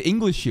is. Wait, the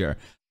English here.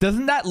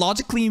 Doesn't that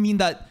logically mean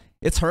that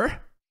it's her?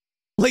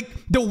 Like,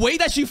 the way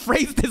that she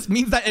phrased this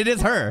means that it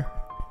is her.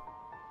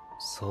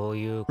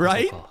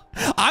 Right?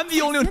 I'm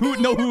the only one who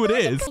know who it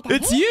is.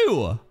 It's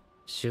you.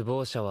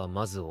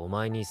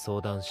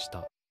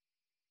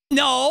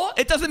 No,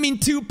 it doesn't mean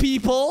two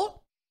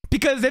people.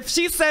 Because if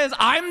she says,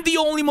 I'm the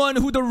only one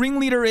who the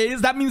ringleader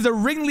is, that means the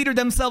ringleader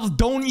themselves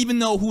don't even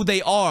know who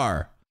they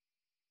are.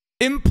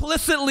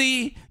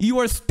 Implicitly, you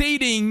are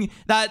stating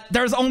that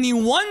there's only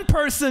one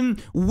person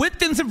with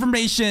this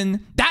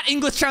information. That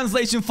English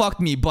translation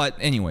fucked me, but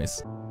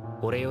anyways.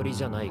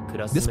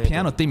 This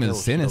piano theme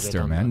is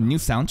sinister, man. New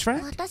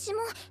soundtrack?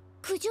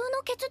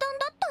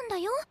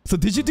 So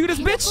did you do this,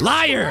 bitch?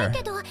 Liar!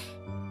 Ooh.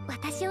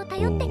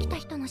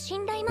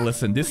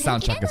 Listen, this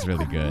soundtrack is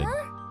really good.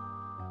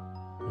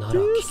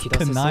 This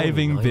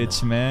conniving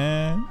bitch,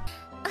 man.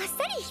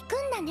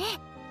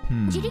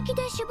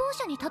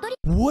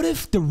 What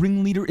if the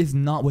ringleader is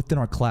not within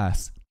our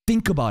class?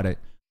 Think about it.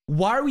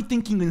 Why are we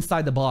thinking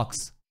inside the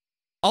box?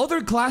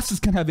 Other classes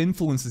can have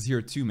influences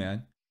here too,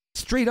 man.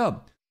 Straight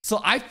up.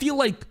 So I feel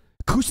like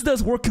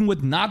Kushida's working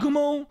with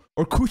Nagumo,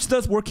 or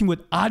Kushida's working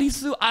with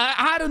Arisu.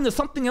 I don't know.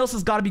 Something else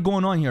has got to be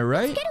going on here,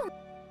 right?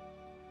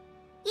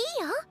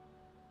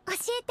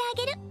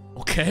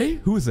 Okay,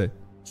 who is it?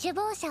 首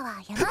謀者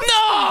は山内 No!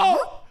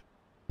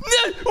 What do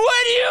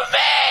you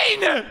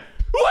mean?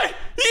 What?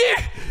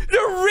 The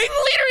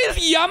ringleader is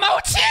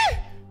Yamauchi?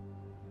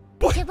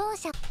 首謀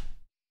者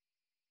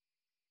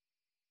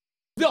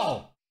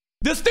No!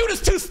 This dude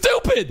is too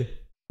stupid!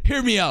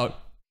 Hear me out.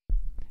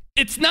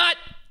 It's not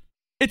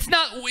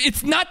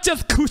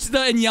just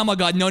Kushida and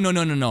YamaGOD.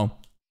 No.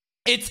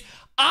 It's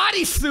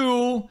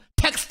Arisu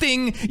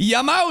texting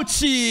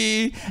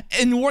Yamauchi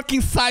and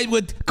working side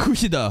with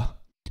Kushida.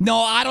 No,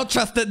 I don't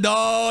trust it.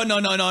 No.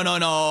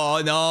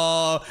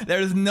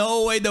 There's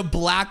no way the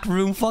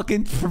Blackroom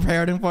fucking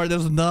prepared him for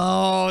this.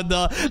 No.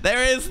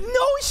 There is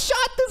no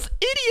shot this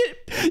idiot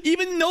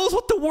even knows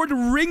what the word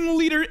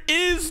ringleader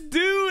is,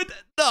 dude.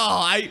 No,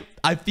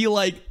 I feel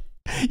like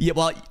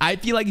I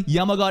feel like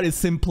YamaGOD is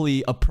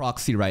simply a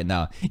proxy right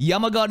now.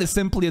 YamaGOD is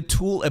simply a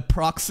tool, a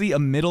proxy, a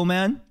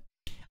middleman.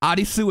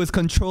 Arisu is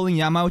controlling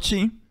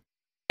Yamauchi.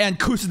 And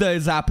Kushida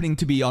is happening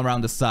to be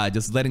around the side,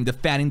 just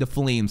fanning the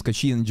flames because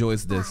she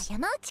enjoys this.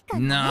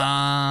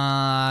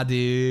 Nah,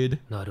 dude.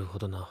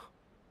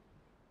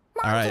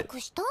 Alright.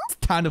 It's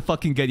time to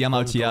fucking get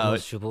Yamauchi out.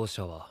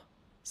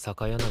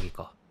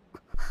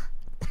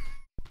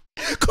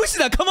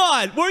 Kushida, come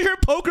on! We're your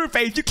poker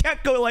face. You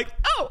can't go like,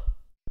 oh!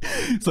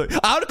 So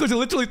Ayanokoji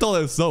literally told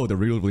us, so the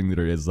real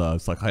ringleader is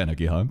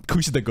Sakayanagi, huh?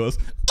 Kushida goes,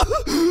 how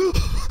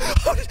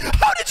did you,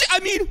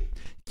 I mean,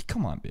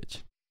 come on,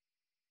 bitch.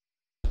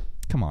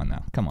 Come on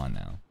now.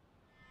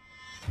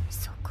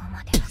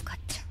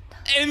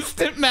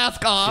 Instant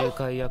mask off.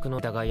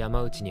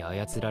 Yamauchi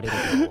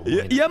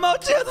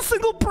has a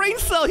single brain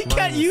cell. He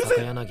can't use it.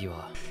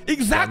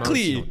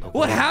 Exactly.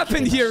 What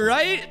happened here,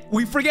 right?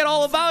 We forget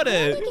all about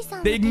it.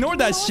 They ignored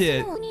that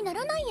shit.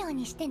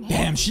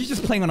 Damn, she's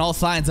just playing on all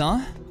sides,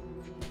 huh?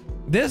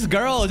 This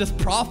girl is just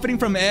profiting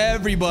from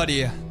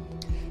everybody.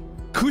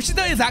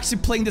 Kushida is actually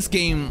playing this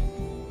game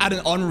at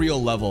an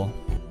unreal level.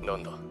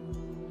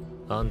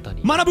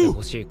 Manabu!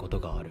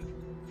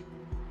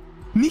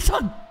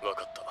 Nissan!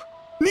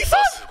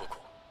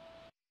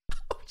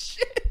 Oh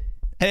shit!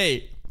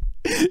 Hey,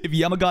 if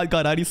YamaGOD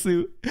got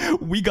Arisu,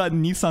 we got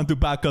Nissan to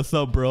back us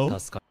up, bro.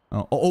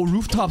 Oh,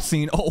 rooftop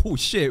scene. Oh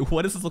shit,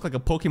 what does this look like, a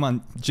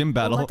Pokemon gym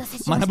battle?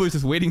 Manabu is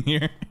just waiting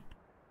here.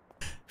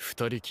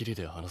 13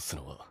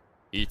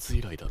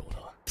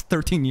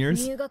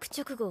 years?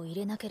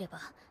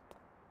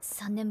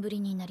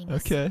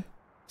 Okay.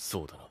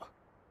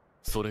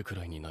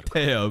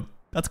 Damn,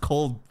 that's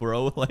cold,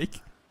 bro. Like,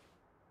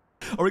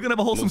 are we gonna have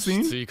a wholesome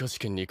scene?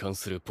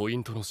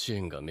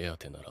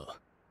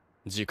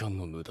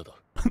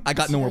 I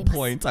got no more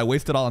points. I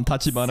wasted all on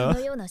Tachibana.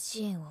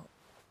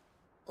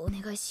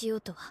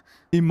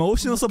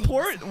 Emotional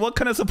support? What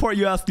kind of support are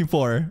you asking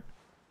for?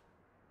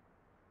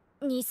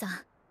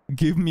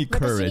 Give me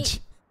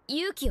courage.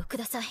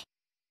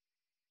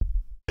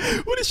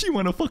 What does she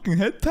want, a fucking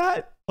head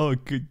pat? Oh,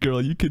 good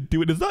girl, you could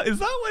do it. Is that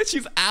what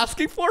she's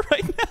asking for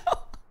right now?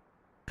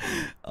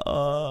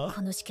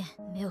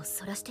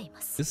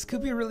 This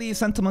could be a really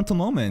sentimental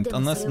moment,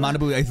 unless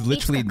Manabu is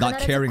literally not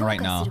caring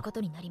right now.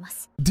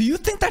 Do you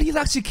think that he's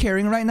actually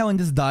caring right now in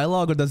this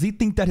dialogue, or does he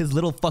think that his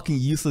little fucking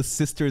useless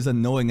sister is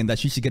annoying and that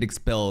she should get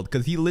expelled?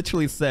 Because he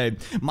literally said,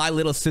 my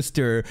little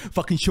sister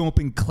fucking show up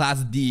in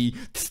class D,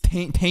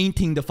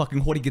 tainting the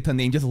fucking Horigeta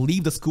name, just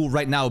leave the school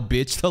right now,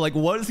 bitch. So like,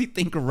 what does he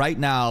think right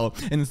now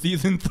in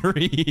season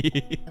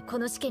 3?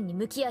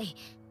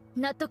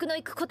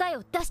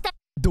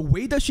 The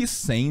way that she's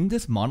saying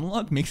this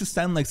monologue makes it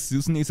sound like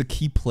Suzune is a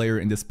key player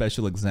in this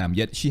special exam,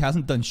 yet she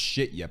hasn't done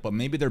shit yet, but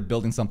maybe they're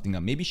building something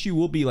up. Maybe she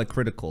will be like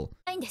critical.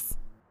 Where's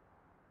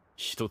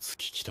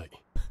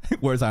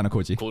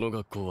Ayanokoji?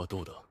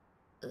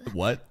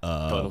 What?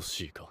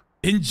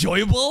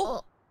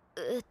 Enjoyable?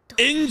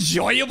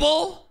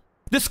 Enjoyable?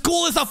 This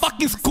school is a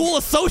fucking school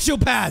of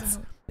sociopaths!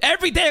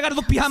 Every day I gotta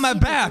look behind my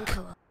back!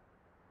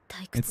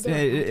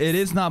 It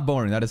is not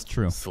boring, that is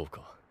true.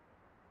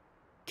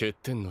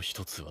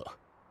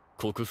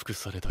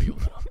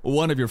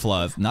 One of your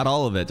flaws, not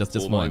all of it,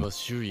 just one.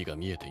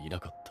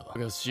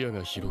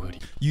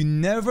 You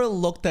never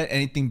looked at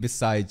anything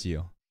besides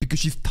you. Because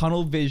she's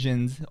tunnel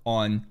visioned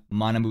on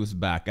Manabu's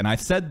back. And I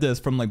said this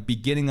from like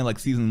beginning of like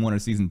season 1 or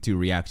season 2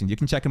 reactions. You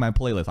can check in my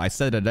playlist. I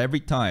said it every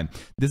time.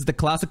 This is the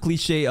classic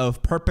cliche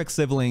of perfect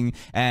sibling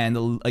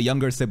and a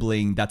younger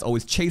sibling that's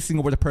always chasing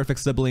over the perfect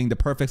sibling. The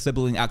perfect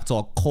sibling acts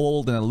all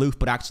cold and aloof,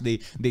 but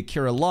actually they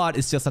care a lot.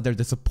 It's just that they're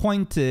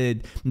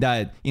disappointed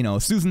that, you know,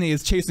 Suzune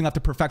is chasing after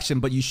perfection,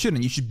 but you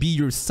shouldn't. You should be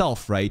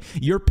yourself, right?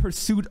 Your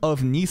pursuit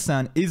of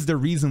Nissan is the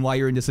reason why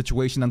you're in this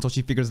situation. Until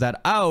she figures that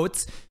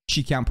out,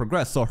 she can't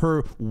progress. So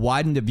her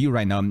widened the view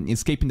right now,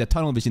 escaping the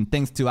tunnel vision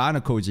thanks to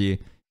Ayanokoji.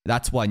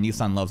 That's why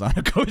Nissan loves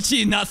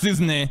Ayanokoji, not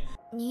Suzune.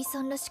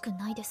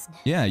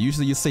 Yeah,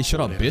 usually you say,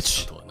 shut up,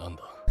 bitch.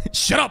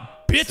 Shut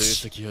up,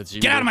 bitch!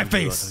 Get out of my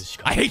face!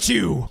 I hate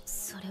you!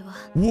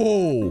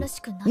 Whoa!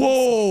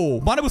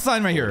 Whoa! Manabu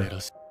sign right here.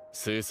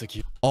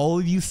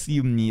 All you see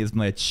of me is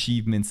my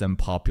achievements and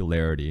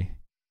popularity.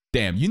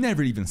 Damn, you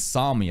never even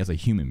saw me as a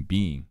human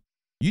being.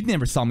 You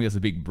never saw me as a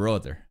big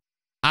brother.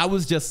 I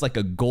was just like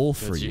a goal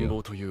for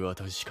you.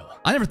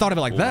 I never thought of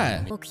it like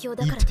that.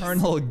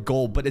 Eternal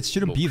goal, but it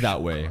shouldn't be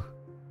that way.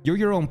 You're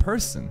your own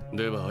person.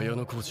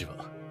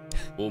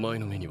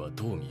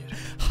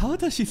 How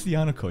does she see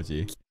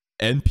Ayanokoji?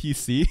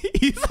 NPC?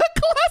 He's a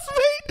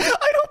classmate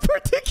I don't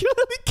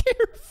particularly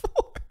care for.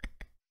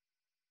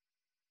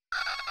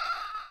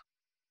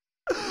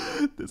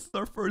 This is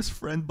our first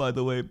friend, by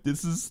the way.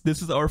 This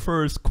is our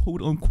first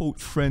quote-unquote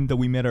friend that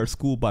we met at our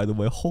school, by the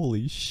way.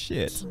 Holy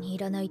shit. We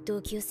did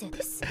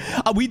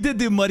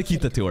the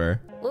Marikita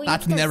tour.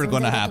 That's never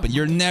gonna happen.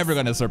 You're never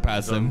gonna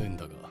surpass him.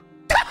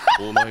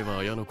 You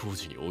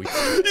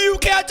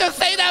can't just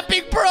say that,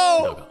 big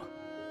bro!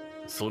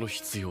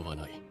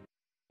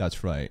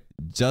 That's right.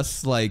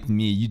 Just like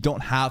me, you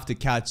don't have to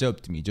catch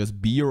up to me.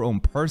 Just be your own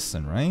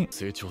person, right?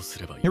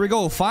 Here we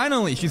go.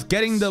 Finally, she's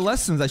getting the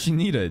lessons that she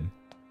needed.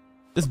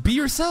 Just be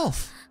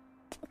yourself.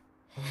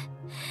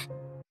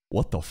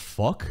 What the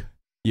fuck?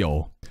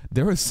 Yo,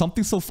 there is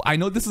something so... I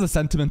know this is a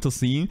sentimental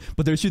scene,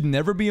 but there should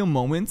never be a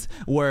moment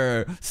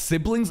where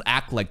siblings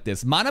act like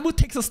this. Manabu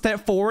takes a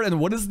step forward, and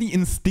what is the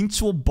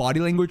instinctual body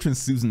language from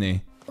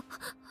Suzune?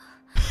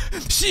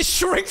 She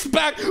shrinks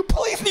back.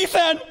 Please,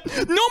 Nissan!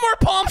 No more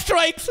palm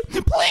strikes!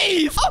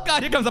 Please! Oh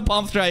god, here comes a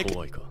palm strike.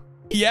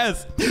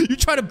 Yes, you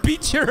try to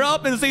beat her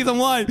up in season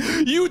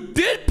 1. You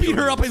did beat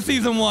her up in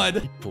season 1.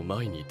 She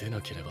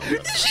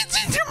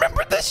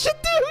remembered this shit,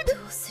 dude.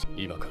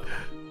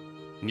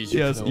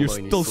 Yes, you're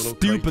still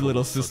stupid,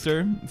 little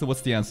sister. So what's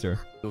the answer?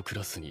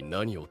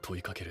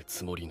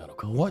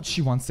 What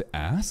she wants to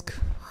ask?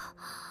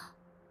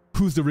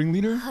 Who's the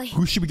ringleader?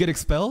 Who should we get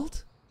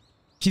expelled?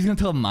 She's gonna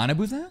tell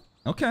Manabu that?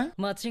 Okay.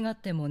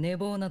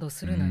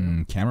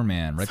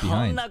 Cameraman right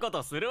behind. This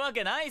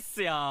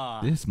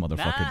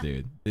motherfucker,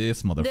 dude.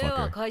 This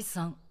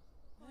motherfucker.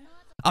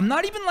 I'm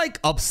not even like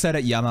upset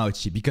at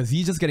Yamauchi because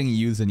he's just getting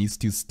used and he's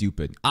too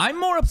stupid. I'm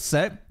more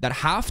upset that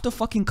half the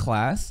fucking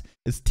class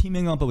is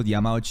teaming up with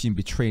Yamauchi and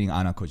betraying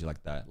Ayanokoji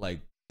like that.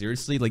 Like,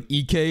 seriously, like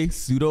Ike,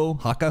 Sudo,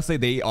 Hakase,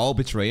 they all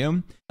betray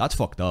him? That's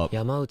fucked up.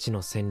 Yamauchi no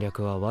senryaku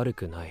wa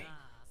waruku nai.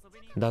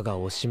 Daga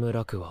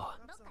Oshimura-ku wa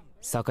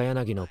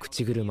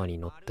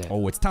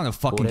oh, it's time to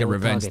fucking get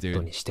revenge,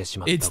 dude.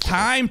 It's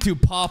time to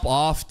pop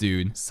off,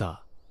 dude.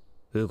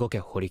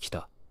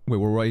 Wait,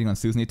 we're waiting on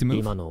Suzune to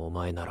move?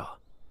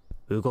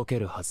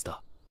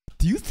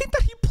 Do you think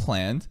that he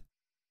planned?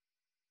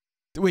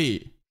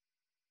 Wait,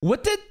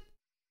 what did...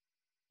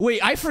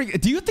 Wait, I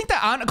forget. Do you think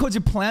that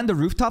Ayanokoji planned the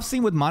rooftop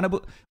scene with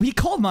Manabu? He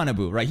called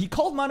Manabu, right? He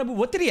called Manabu.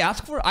 What did he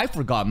ask for? I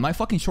forgot. My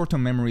fucking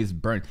short-term memory is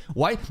burnt.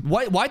 Why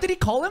did he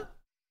call him?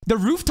 The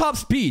rooftop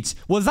speech,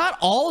 was that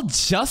all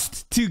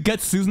just to get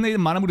Suzune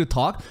and Manabu to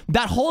talk?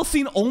 That whole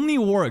scene only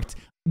worked.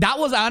 That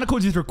was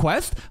Ayanokoji's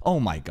request? Oh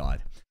my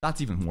god.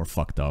 That's even more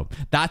fucked up.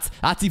 That's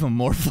even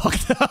more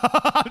fucked up.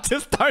 I'm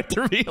just starting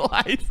to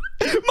realize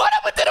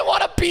Manabu didn't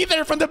want to be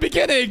there from the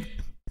beginning.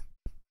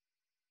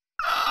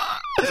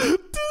 I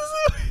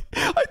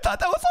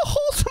thought that was a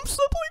wholesome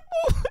sibling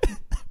moment.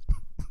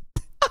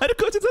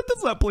 Ayanokoji said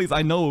this one, please.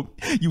 I know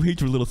you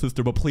hate your little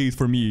sister, but please,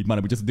 for me,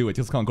 Manabu, just do it.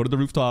 Just come on, go to the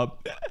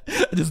rooftop.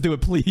 Just do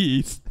it,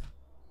 please.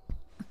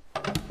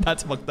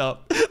 That's fucked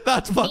up.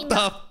 That's fucked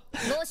up.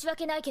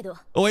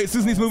 Oh wait,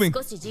 Suzune's moving.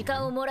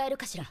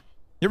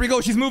 Here we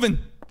go, she's moving.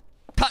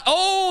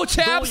 Oh,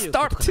 champ,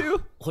 start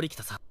 2.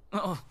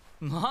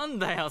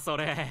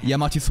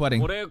 Yamachi's sweating.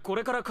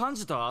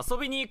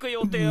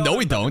 No,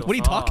 we don't. What are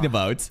you talking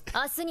about?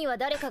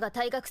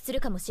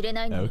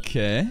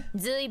 Okay.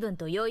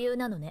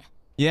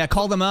 Yeah,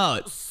 call them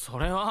out.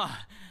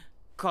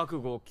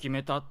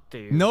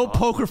 No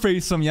poker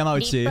face from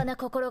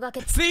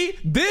Yamauchi. See,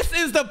 this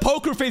is the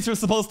poker face you're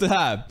supposed to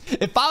have.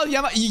 If I was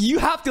Yamauchi, you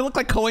have to look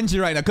like Koenji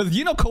right now, because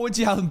you know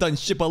Koenji hasn't done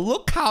shit, but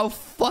look how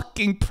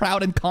fucking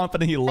proud and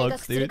confident he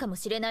looks, dude.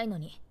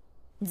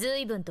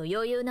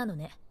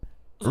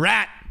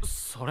 Rat!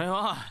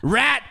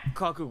 Rat!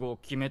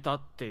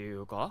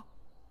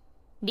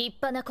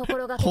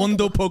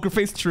 Hondo poker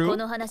face, true?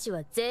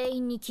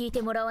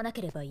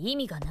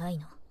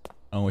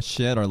 Oh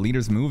shit, our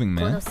leader's moving,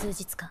 man.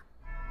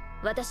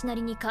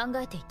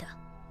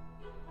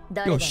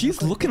 Yo,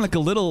 she's looking like a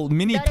little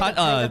mini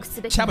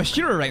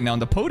Chabashira right now on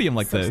the podium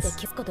like this.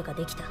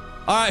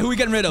 Alright, who are we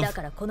getting rid of?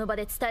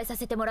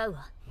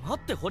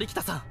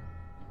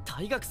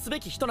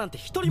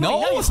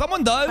 No,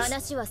 someone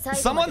does.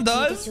 Someone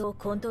does.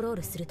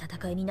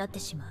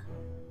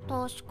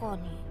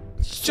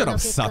 Shut up,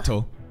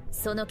 Sato.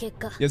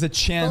 There's a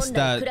chance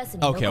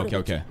that...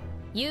 Okay.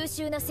 That's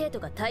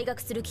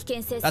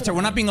right,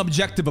 we're not being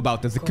objective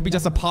about this. It could be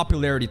just a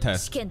popularity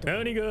test.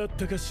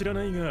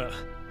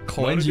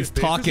 Koenji's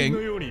talking.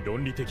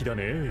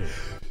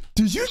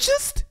 Did you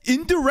just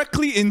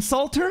indirectly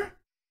insult her?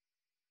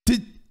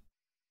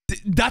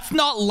 That's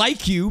not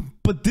like you,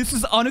 but this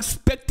is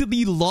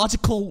unexpectedly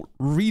logical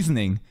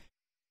reasoning.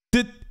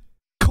 Did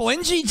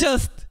Koenji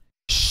just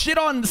shit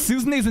on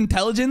Suzune's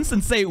intelligence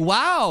and say,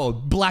 wow,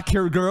 black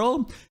hair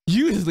girl,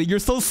 usually you're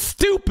so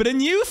stupid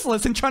and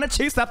useless and trying to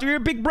chase after your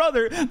big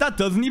brother that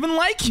doesn't even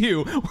like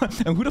you.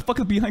 And who the fuck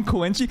is behind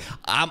Koenji?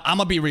 I'm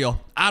gonna be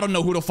real. I don't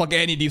know who the fuck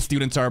any of these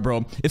students are,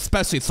 bro.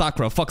 Especially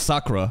Sakura. Fuck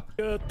Sakura.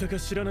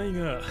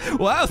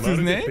 Wow,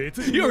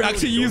 Suzune, you're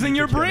actually using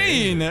your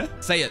brain.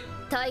 Say it.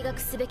 Oh,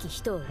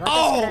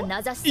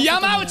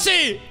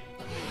 Yamauchi!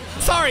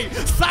 Sorry,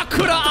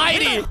 Sakura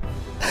Airi!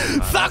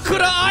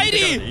 Sakura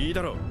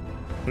Airi!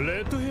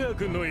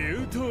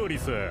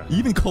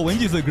 Even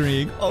Koenji's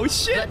agreeing. Oh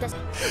shit!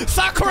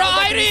 Sakura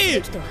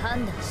Airi!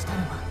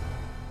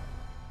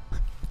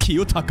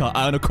 Kiyotaka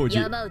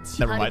Ayanokoji.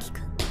 Never mind.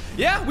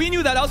 Yeah, we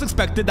knew that. That was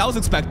expected. That was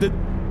expected.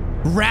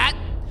 Rat!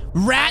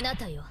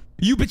 Rat!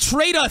 You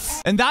betrayed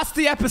us! And that's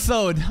the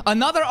episode.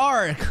 Another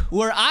arc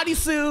where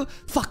Arisu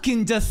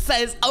fucking just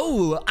says,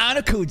 oh,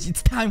 Ayanokoji,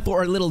 it's time for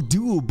our little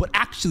duel. But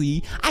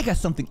actually, I got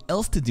something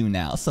else to do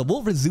now. So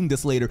we'll resume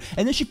this later.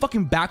 And then she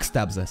fucking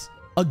backstabs us.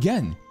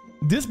 Again.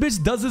 This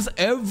bitch does this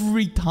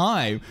every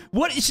time.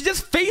 What? She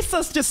just faced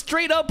us just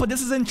straight up, but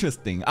this is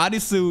interesting.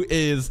 Arisu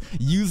is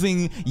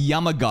using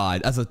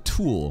YamaGOD as a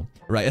tool,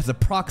 right? As a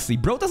proxy.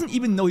 Bro doesn't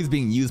even know he's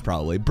being used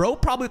probably. Bro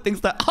probably thinks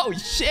that, oh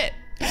shit,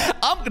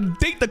 I'm gonna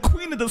date the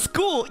queen of the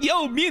school.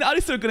 Yo, me and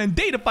Arisu are gonna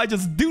date if I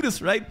just do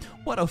this, right?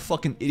 What a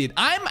fucking idiot.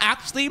 I'm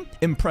actually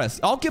impressed.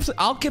 I'll give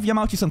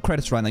Yamauchi some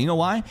credits right now. You know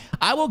why?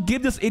 I will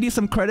give this idiot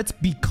some credits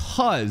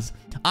because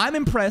I'm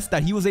impressed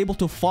that he was able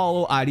to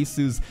follow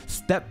Arisu's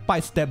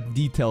step-by-step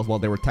details while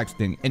they were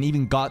texting and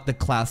even got the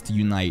class to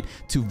unite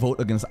to vote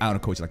against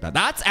Ayanokoji like that.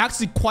 That's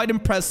actually quite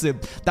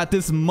impressive that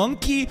this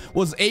monkey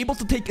was able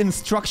to take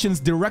instructions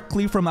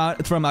directly from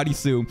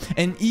Arisu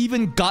and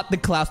even got the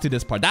class to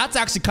this part. That's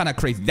actually kind of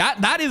crazy.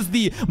 That is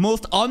the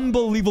most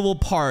unbelievable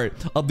part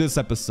of this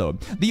episode.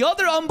 The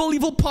other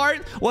unbelievable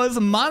part was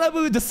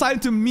Manabu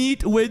decided to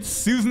meet with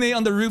Suzune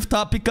on the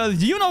rooftop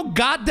because you know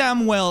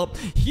goddamn well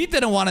he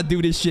didn't want to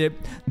do this shit.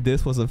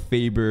 This was a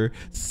favor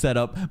set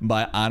up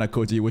by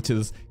Ayanokoji, which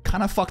is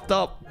kind of fucked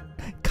up.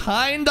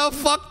 Kind of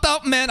fucked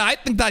up, man. I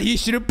think that he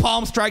should have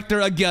palm striked her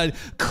again.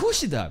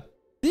 Kushida,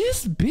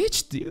 this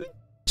bitch, dude.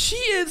 She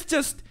is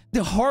just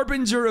the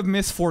harbinger of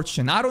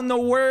misfortune. I don't know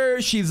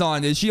where she's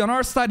on. Is she on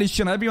our side? Is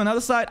she on everyone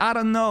other side? I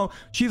don't know.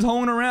 She's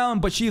hoeing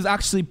around, but she's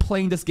actually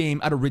playing this game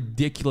at a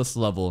ridiculous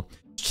level.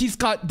 She's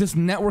got this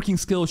networking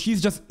skill.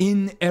 She's just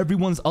in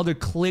everyone's other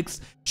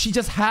cliques. She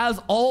just has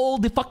all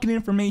the fucking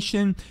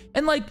information.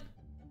 And like,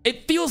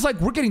 it feels like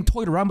we're getting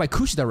toyed around by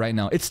Kushida right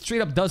now. It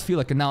straight up does feel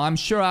like it. Now, I'm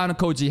sure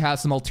Ayanokoji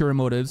has some ulterior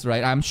motives,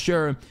 right? I'm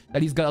sure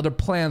that he's got other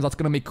plans that's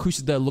gonna make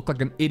Kushida look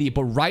like an idiot.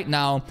 But right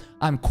now,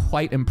 I'm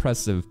quite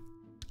impressive.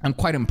 I'm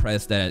quite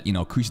impressed at, you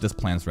know, Kushida's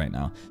plans right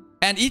now.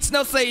 And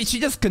Ichinose, she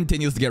just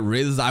continues to get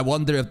riz. I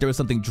wonder if there was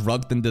something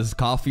drugged in this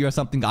coffee or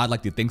something. I'd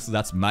like to think so.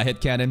 That's my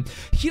headcanon.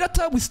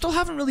 Hirata, we still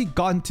haven't really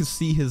gotten to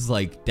see his,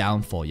 like,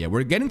 downfall yet.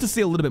 We're getting to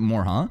see a little bit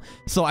more, huh?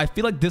 So I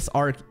feel like this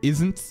arc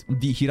isn't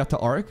the Hirata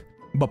arc,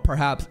 but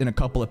perhaps in a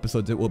couple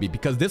episodes it will be.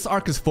 Because this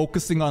arc is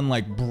focusing on,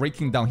 like,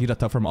 breaking down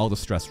Hirata from all the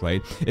stress,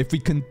 right? If we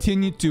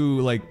continue to,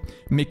 like,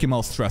 make him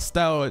all stressed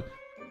out,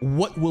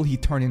 what will he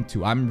turn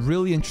into? I'm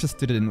really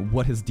interested in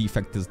what his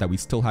defect is that we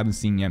still haven't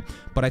seen yet.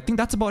 But I think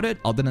that's about it,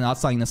 other than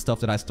outside the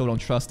stuff that I still don't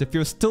trust. If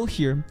you're still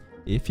here,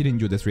 if you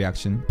enjoyed this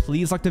reaction,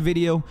 please like the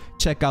video,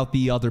 check out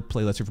the other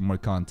playlist here for more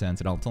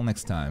content, and until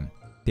next time,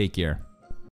 take care.